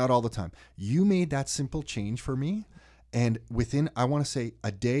 but not all the time. You made that simple change for me. And within, I want to say,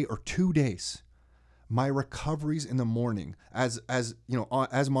 a day or 2 days, my recoveries in the morning, as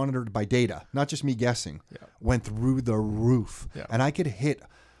monitored by data, not just me guessing, went through the roof. Yeah. And I could hit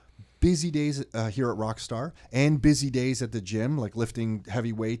busy days here at Rockstar and busy days at the gym, like lifting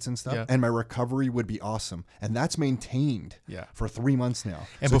heavy weights and stuff. Yeah. And my recovery would be awesome. And that's maintained for 3 months now.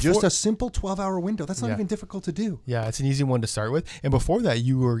 And so just a simple 12-hour window, that's not even difficult to do. Yeah, it's an easy one to start with. And before that,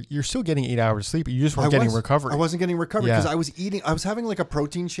 you're still getting 8 hours of sleep. You just weren't getting recovery. I wasn't getting recovery because I was having like a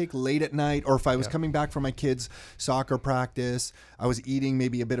protein shake late at night, or if I was coming back from my kids' soccer practice, I was eating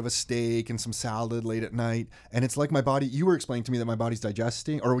maybe a bit of a steak and some salad late at night. And it's like my body, you were explaining to me that my body's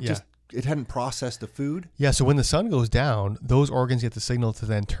digesting, or just it hadn't processed the food. Yeah, so when the sun goes down, those organs get the signal to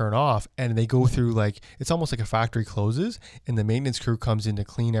then turn off, and they go through it's almost like a factory closes, and the maintenance crew comes in to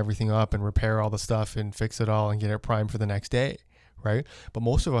clean everything up and repair all the stuff and fix it all and get it primed for the next day, right? But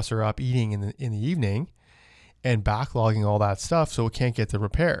most of us are up eating in the evening and backlogging all that stuff, so it can't get the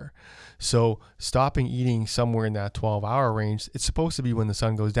repair. So stopping eating somewhere in that 12-hour range, it's supposed to be when the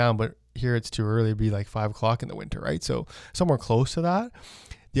sun goes down, but here it's too early. It'd be like 5 o'clock in the winter, right? So somewhere close to that.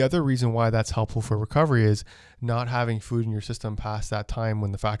 The other reason why that's helpful for recovery is not having food in your system past that time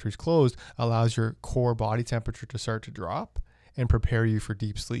when the factory's closed allows your core body temperature to start to drop and prepare you for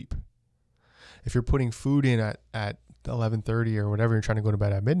deep sleep. If you're putting food in at 11:30 or whatever, you're trying to go to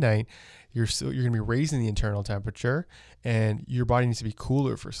bed at midnight, you're going to be raising the internal temperature, and your body needs to be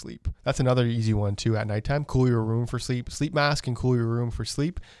cooler for sleep. That's another easy one too. At nighttime, cool your room for sleep. Sleep mask and cool your room for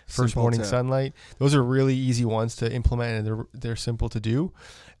sleep. First morning sunlight. Those are really easy ones to implement, and they're simple to do.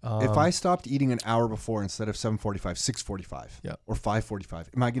 If I stopped eating an hour before instead of 7:45, 6:45, or 5:45,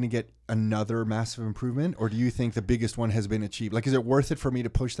 am I going to get another massive improvement, or do you think the biggest one has been achieved? Like, is it worth it for me to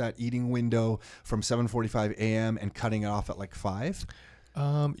push that eating window from 7:45 a.m. and cutting it off at like 5?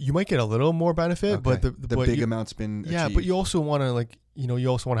 You might get a little more benefit, but the big amount's been achieved. But you also want to you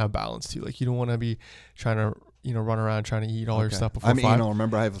also want to have balance too. Like, you don't want to be trying to run around trying to eat all your stuff before 5.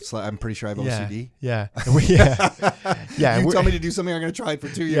 Remember, I'm pretty sure I have OCD. Yeah. You tell me to do something, I'm going to try it for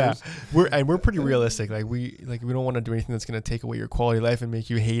 2 years. We're pretty realistic. We don't want to do anything that's going to take away your quality of life and make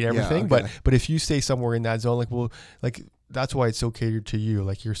you hate everything. But if you stay somewhere in that zone, that's why it's so catered to you.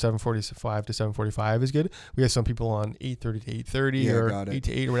 Like, your 7:45 to 7:45 is good. We have some people on 8:30 to 8:30 or 8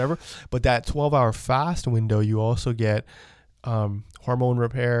 to 8 or whatever. But that 12-hour fast window, you also get hormone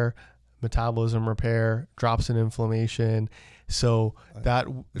repair, metabolism repair, drops in inflammation. So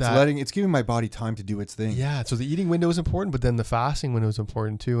it's giving my body time to do its thing. Yeah. So the eating window is important, but then the fasting window is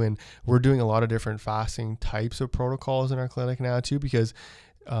important too. And we're doing a lot of different fasting types of protocols in our clinic now too, because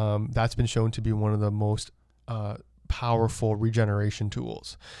that's been shown to be one of the most powerful regeneration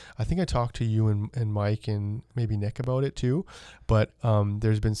tools. I think I talked to you and Mike and maybe Nick about it too, but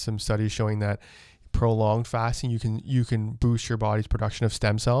there's been some studies showing that prolonged fasting, you can boost your body's production of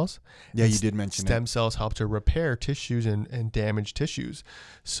stem cells. Yeah, you did mention stem cells help to repair tissues and damaged tissues.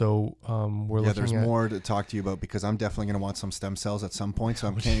 So we're looking there's more to talk to you about, because I'm definitely going to want some stem cells at some point. So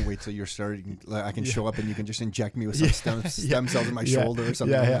I can't wait till you're starting. I can show up and you can just inject me with some stem cells in my shoulder or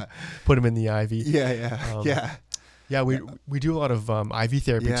something like that. Put them in the IV. Yeah, we do a lot of IV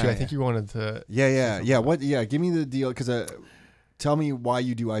therapy too. I think you wanted to. Give me the deal, because tell me why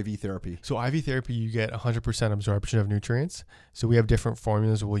you do IV therapy. So IV therapy, you get 100% absorption of nutrients. So we have different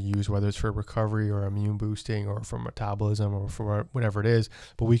formulas we'll use, whether it's for recovery or immune boosting or for metabolism or for whatever it is.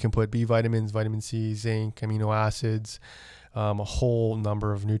 But we can put B vitamins, vitamin C, zinc, amino acids, a whole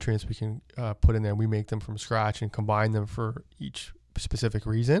number of nutrients we can put in there. We make them from scratch and combine them for each specific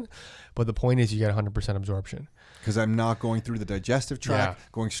reason. But the point is, you get 100% absorption. Because I'm not going through the digestive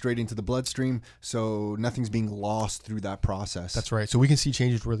tract, going straight into the bloodstream, so nothing's being lost through that process. That's right. So we can see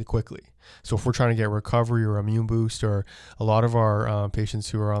changes really quickly. So if we're trying to get recovery or immune boost, or a lot of our patients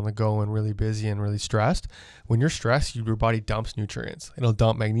who are on the go and really busy and really stressed, when you're stressed, your body dumps nutrients. It'll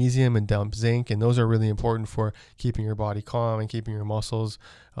dump magnesium and dump zinc, and those are really important for keeping your body calm and keeping your muscles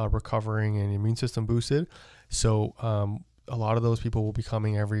recovering and immune system boosted. So a lot of those people will be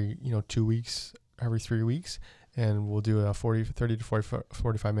coming every 2 weeks, every 3 weeks. And we'll do a 30 to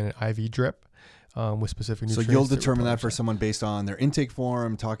 45 minute IV drip with specific nutrients. So you'll determine that for someone based on their intake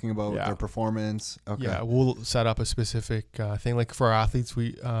form, talking about their performance. Okay. Yeah, we'll set up a specific thing. Like for our athletes,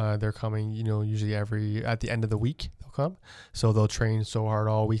 they're coming, usually at the end of the week they'll come. So they'll train so hard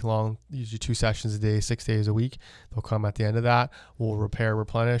all week long, usually 2 sessions a day, 6 days a week. They'll come at the end of that. We'll repair,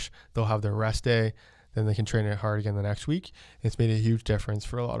 replenish. They'll have their rest day. Then they can train it hard again the next week. It's made a huge difference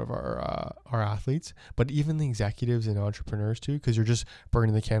for a lot of our athletes, but even the executives and entrepreneurs too, because you're just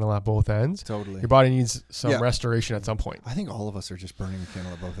burning the candle at both ends. Totally. Your body needs some restoration at some point. I think all of us are just burning the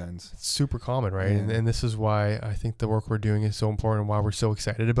candle at both ends. It's super common, right? Yeah. And this is why I think the work we're doing is so important and why we're so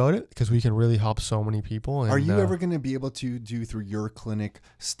excited about it, because we can really help so many people. And, are you ever going to be able to do through your clinic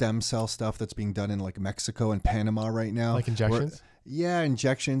stem cell stuff that's being done in like Mexico and Panama right now? Like injections?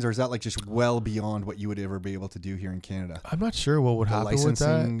 Injections, or is that like just well beyond what you would ever be able to do here in Canada? I'm not sure what would happen with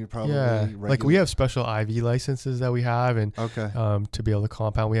that. Probably like we have special IV licenses that we have, and to be able to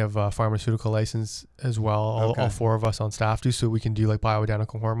compound, we have a pharmaceutical license as well. All 4 of us on staff do, so we can do like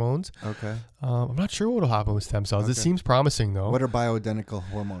bioidentical hormones. I'm not sure what will happen with stem cells. It seems promising though. What are bioidentical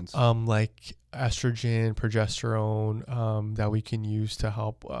hormones? Like estrogen, progesterone, that we can use to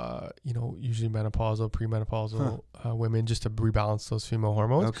help, usually menopausal, premenopausal women, just to rebalance those female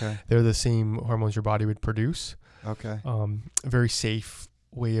hormones. They're the same hormones your body would produce. A very safe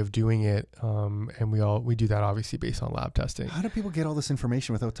way of doing it. And we do that obviously based on lab testing. How do people get all this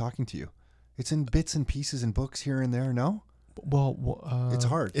information without talking to you? It's in bits and pieces and books here and there, no? Well, it's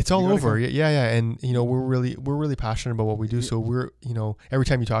hard. It's all over. Yeah. And we're really passionate about what we do. So we're, every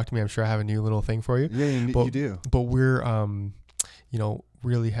time you talk to me, I'm sure I have a new little thing for you. Yeah, you do. But we're,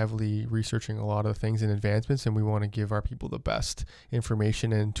 really heavily researching a lot of things and advancements, and we want to give our people the best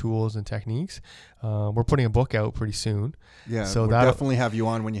information and tools and techniques. We're putting a book out pretty soon. Yeah, so we'll definitely have you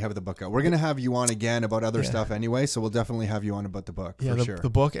on when you have the book out. We're going to have you on again about other stuff anyway, so we'll definitely have you on about the book for sure. The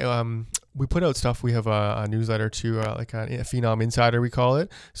book, we put out stuff. We have a newsletter too, like a Phenom Insider, we call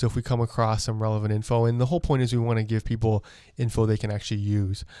it. So if we come across some relevant info, and the whole point is we want to give people info they can actually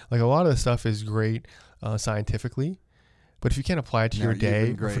use. Like a lot of the stuff is great scientifically, but if you can't apply it to your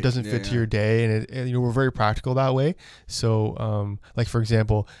day, if it doesn't fit to your day, and we're very practical that way. So like for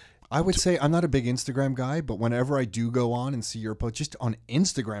example, I would say I'm not a big Instagram guy, but whenever I do go on and see your post, just on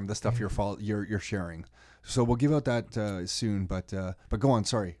Instagram, the stuff you're sharing. So we'll give out that soon, but go on.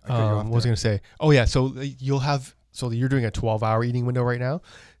 Sorry, I cut you off. What was I going to say? Oh yeah, so you're doing a 12-hour eating window right now,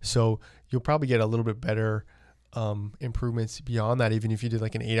 so you'll probably get a little bit better improvements beyond that, even if you did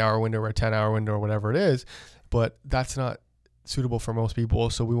like an 8-hour window or a 10-hour window or whatever it is. But that's not suitable for most people,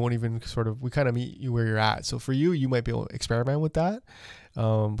 so we won't even we kind of meet you where you're at. So for you might be able to experiment with that, but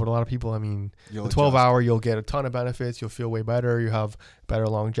a lot of people, I mean, the 12-hour, you'll get a ton of benefits. You'll feel way better. You have better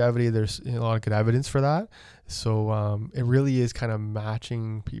longevity. There's a lot of good evidence for that. So it really is kind of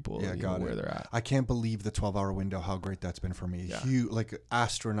matching people where they're at. I can't believe the 12-hour window, how great that's been for me. Yeah. Huge, like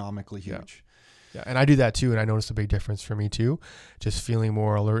astronomically huge. Yeah, and I do that too, and I noticed a big difference for me too. Just feeling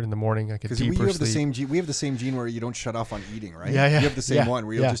more alert in the morning, like a deeper sleep. Because we have the same gene where you don't shut off on eating, right? Yeah. You have the same one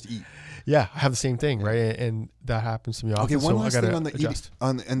where you'll just eat. Yeah, I have the same thing, right? And that happens to me often. Okay, one last thing on the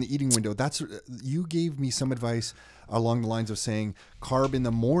the eating window. That's you gave me some advice along the lines of saying carb in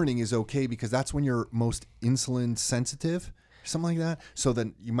the morning is okay because that's when you're most insulin sensitive. Something like that. So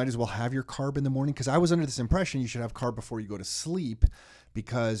then you might as well have your carb in the morning, because I was under this impression you should have carb before you go to sleep,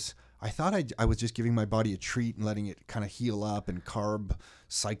 because I thought I was just giving my body a treat and letting it kind of heal up and carb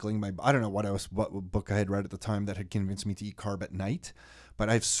cycling I don't know what book I had read at the time that had convinced me to eat carb at night. But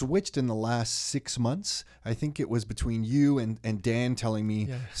I've switched in the last 6 months. I think it was between you and Dan telling me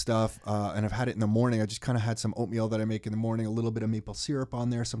stuff, and I've had it in the morning. I just kind of had some oatmeal that I make in the morning, a little bit of maple syrup on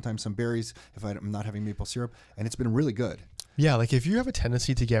there, sometimes some berries if I'm not having maple syrup, and it's been really good. Yeah, like if you have a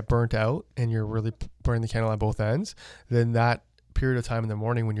tendency to get burnt out and you're really burning the candle at both ends, then that period of time in the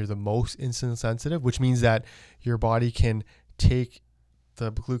morning when you're the most insulin sensitive, which means that your body can take the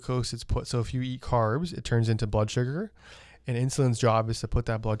glucose it's put. So if you eat carbs, it turns into blood sugar, and insulin's job is to put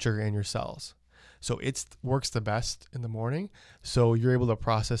that blood sugar in your cells. So it works the best in the morning. So you're able to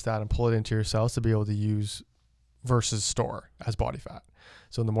process that and pull it into your cells to be able to use versus store as body fat.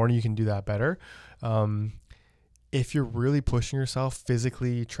 So in the morning you can do that better. If you're really pushing yourself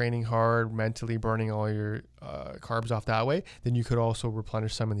physically, training hard, mentally burning all your carbs off that way, then you could also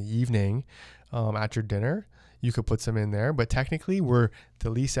replenish some in the evening at your dinner. You could put some in there, but technically we're the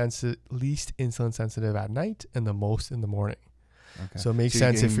least insulin sensitive at night and the most in the morning. Okay. So it makes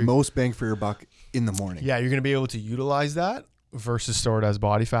sense if you're most bang for your buck in the morning. Yeah, you're going to be able to utilize that versus store it as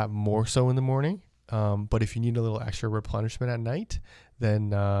body fat more so in the morning. But if you need a little extra replenishment at night,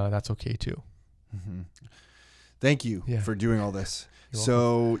 then that's okay too. Mm-hmm. Thank you for doing all this. You're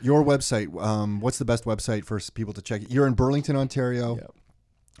so your website, what's the best website for people to check? You're in Burlington, Ontario. Yep.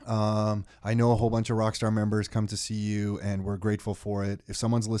 I know a whole bunch of Rockstar members come to see you, and we're grateful for it. If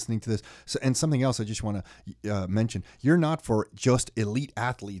someone's listening to this, and something else I just want to mention, you're not for just elite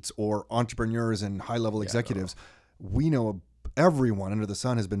athletes or entrepreneurs and high-level executives. No. We know everyone under the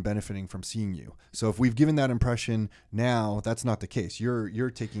sun has been benefiting from seeing you. So if we've given that impression now, that's not the case. You're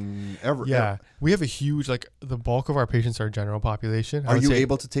taking we have a huge, like the bulk of our patients are general population. Are you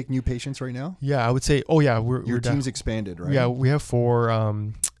able to take new patients right now? Yeah, I would say, your team's expanded, right? Yeah, we have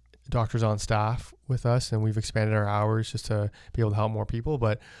 4 doctors on staff with us, and we've expanded our hours just to be able to help more people.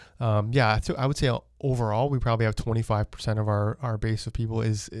 But so I would say overall, we probably have 25% of our base of people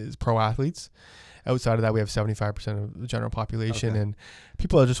is pro athletes. Outside of that, we have 75% of the general population, and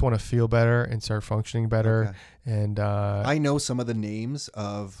people that just want to feel better and start functioning better. Okay. And I know some of the names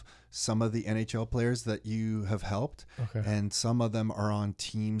of some of the NHL players that you have helped, and some of them are on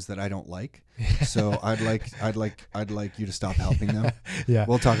teams that I don't like. So I'd like you to stop helping them. Yeah,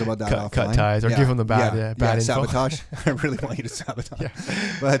 we'll talk about that offline. Cut ties or give them the bad info. Sabotage. I really want you to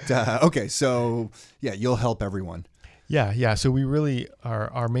sabotage. But so you'll help everyone. Yeah. So we really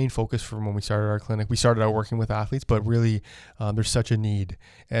our main focus from when we started our clinic, we started out working with athletes, but really there's such a need,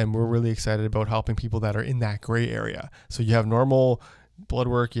 and we're really excited about helping people that are in that gray area. So you have normal blood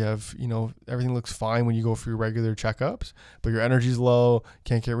work, you have, everything looks fine when you go for your regular checkups, but your energy's low,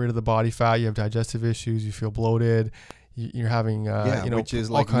 can't get rid of the body fat, you have digestive issues, you feel bloated, you're having, which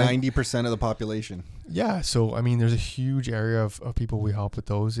is like 90% of the population. Yeah. So, I mean, there's a huge area of people we help with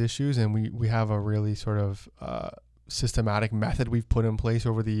those issues, and we have a really sort of, systematic method we've put in place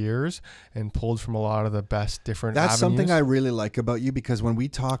over the years and pulled from a lot of the best different avenues. Something I really like about you, because when we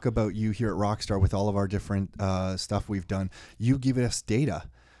talk about you here at Rockstar with all of our different stuff we've done, you give us data.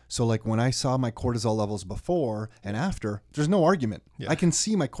 So like when I saw my cortisol levels before and after, there's no argument. Yeah. I can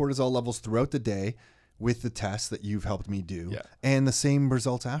see my cortisol levels throughout the day with the tests that you've helped me do, Yeah. and the same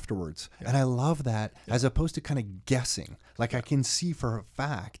results afterwards. Yeah. And I love that, as opposed to kind of guessing. Like I can see for a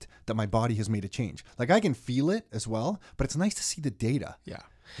fact that my body has made a change. Like I can feel it as well, but it's nice to see the data. Yeah.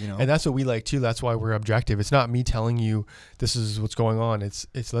 You know? And that's what we like too. That's why we're objective. It's not me telling you this is what's going on. It's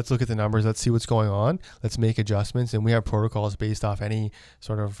let's look at the numbers. Let's see what's going on. Let's make adjustments. And we have protocols based off any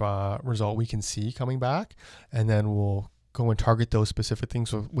sort of result we can see coming back. And then we'll go and target those specific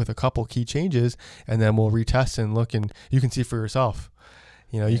things with a couple key changes. And then we'll retest and look, and you can see for yourself.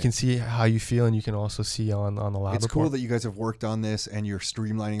 You know, you can see how you feel, and you can also see on the lab It's report. cool that you guys have worked on this and you're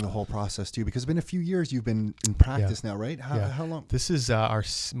streamlining the whole process too, because it's been a few years you've been in practice now, right? How long? This is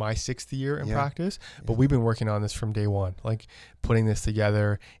my 6th year in practice, but Yeah. we've been working on this from day one, like putting this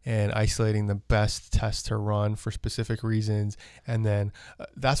together and isolating the best tests to run for specific reasons. And then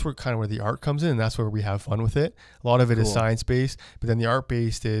that's where the art comes in. And that's where we have fun with it. A lot of it is Cool. science-based, but then the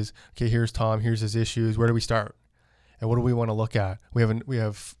art-based is, okay, here's Tom, here's his issues. Where do we start? And what do we want to look at?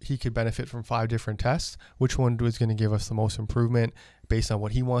 He could benefit from 5 different tests. Which one is going to give us the most improvement based on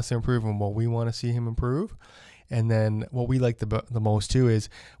what he wants to improve and what we want to see him improve? And then what we like the most too is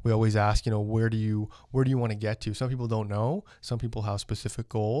we always ask, where do you want to get to? Some people don't know. Some people have specific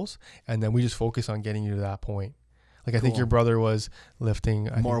goals, and then we just focus on getting you to that point. Like I think your brother was lifting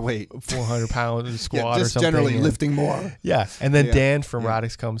more weight, 400 pounds squat just or something. Generally lifting more. Yeah. And then Dan from Yeah.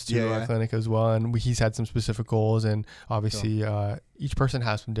 Radix comes to our clinic as well. And he's had some specific goals. And obviously each person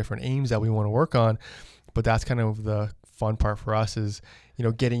has some different aims that we want to work on. But that's kind of the fun part for us is,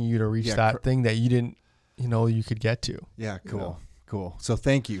 getting you to reach that thing that you didn't, you could get to. Yeah. Cool. Cool. So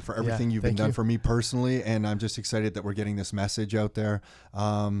thank you for everything you've been done for me personally. And I'm just excited that we're getting this message out there.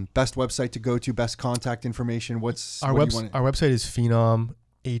 Best website to go to, best contact information. Our website is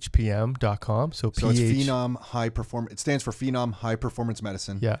phenomhpm.com. So it's Phenom High Performance. It stands for Phenom High Performance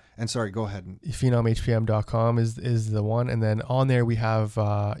Medicine. Yeah. And sorry, go ahead. Phenomhpm.com is the one. And then on there we have,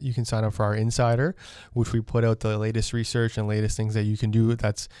 you can sign up for our insider, which we put out the latest research and latest things that you can do.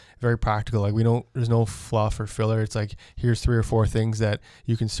 That's very practical. Like there's no fluff or filler. It's like, here's 3 or 4 things that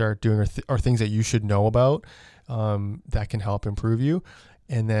you can start doing or things that you should know about that can help improve you.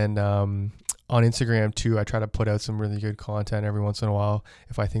 And then on Instagram too, I try to put out some really good content every once in a while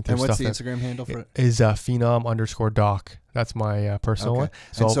if I think there's stuff. And what's the Instagram handle for it? Is phenom_doc. That's my personal one.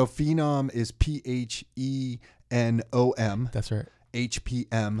 So Phenom is PHENOM. That's right.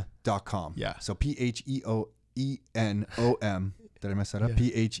 HPM.com. Yeah. So PHENOM. Did I mess that up?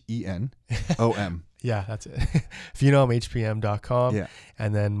 Yeah. PHENOM. Yeah, that's it. Phenomhpm.com. Yeah.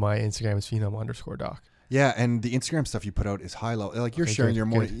 And then my Instagram is phenom_doc. Yeah, and the Instagram stuff you put out is high level. Like you're sharing your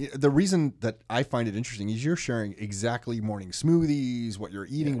morning. The reason that I find it interesting is you're sharing exactly morning smoothies, what you're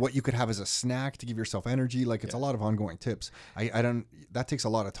eating, what you could have as a snack to give yourself energy. Like it's a lot of ongoing tips. That takes a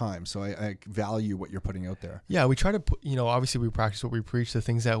lot of time. So I value what you're putting out there. Yeah, we try to put, obviously we practice what we preach, the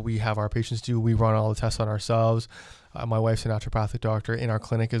things that we have our patients do. We run all the tests on ourselves. My wife's a naturopathic doctor in our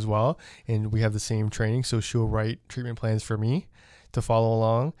clinic as well. And we have the same training. So she'll write treatment plans for me to follow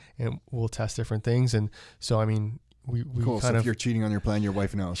along, and we'll test different things. And so, we cool. So if you're cheating on your plan, your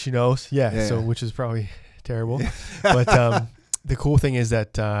wife knows. She knows. Yeah. So, which is probably terrible. But the cool thing is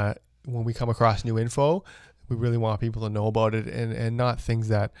that when we come across new info, we really want people to know about it and not things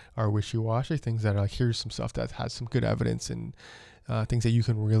that are wishy-washy, things that are like, here's some stuff that has some good evidence and things that you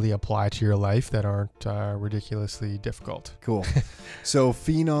can really apply to your life that aren't ridiculously difficult. Cool. So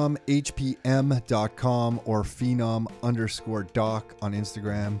phenomhpm.com or phenom_doc on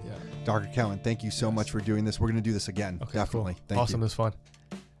Instagram. Yeah. Dr. Cowan, thank you so much for doing this. We're going to do this again. Okay, definitely. Cool. Thank you. Awesome. It was fun.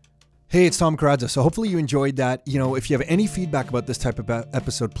 Hey, it's Tom Karadza. So hopefully you enjoyed that. If you have any feedback about this type of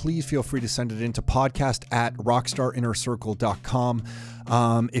episode, please feel free to send it in to podcast@rockstarinnercircle.com.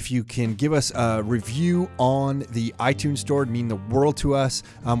 If you can give us a review on the iTunes store, it'd mean the world to us.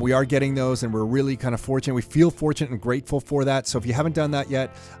 We are getting those, and we're really kind of fortunate. We feel fortunate and grateful for that. So if you haven't done that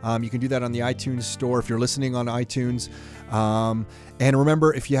yet, you can do that on the iTunes store if you're listening on iTunes. And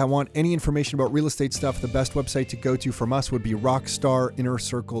remember, if you want any information about real estate stuff, the best website to go to from us would be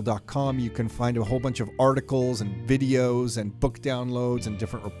rockstarinnercircle.com. You can find a whole bunch of articles and videos and book downloads and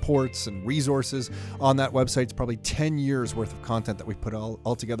different reports and resources on that website. It's probably 10 years worth of content that we put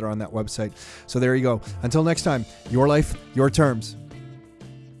all together on that website. So there you go. Until next time, your life, your terms.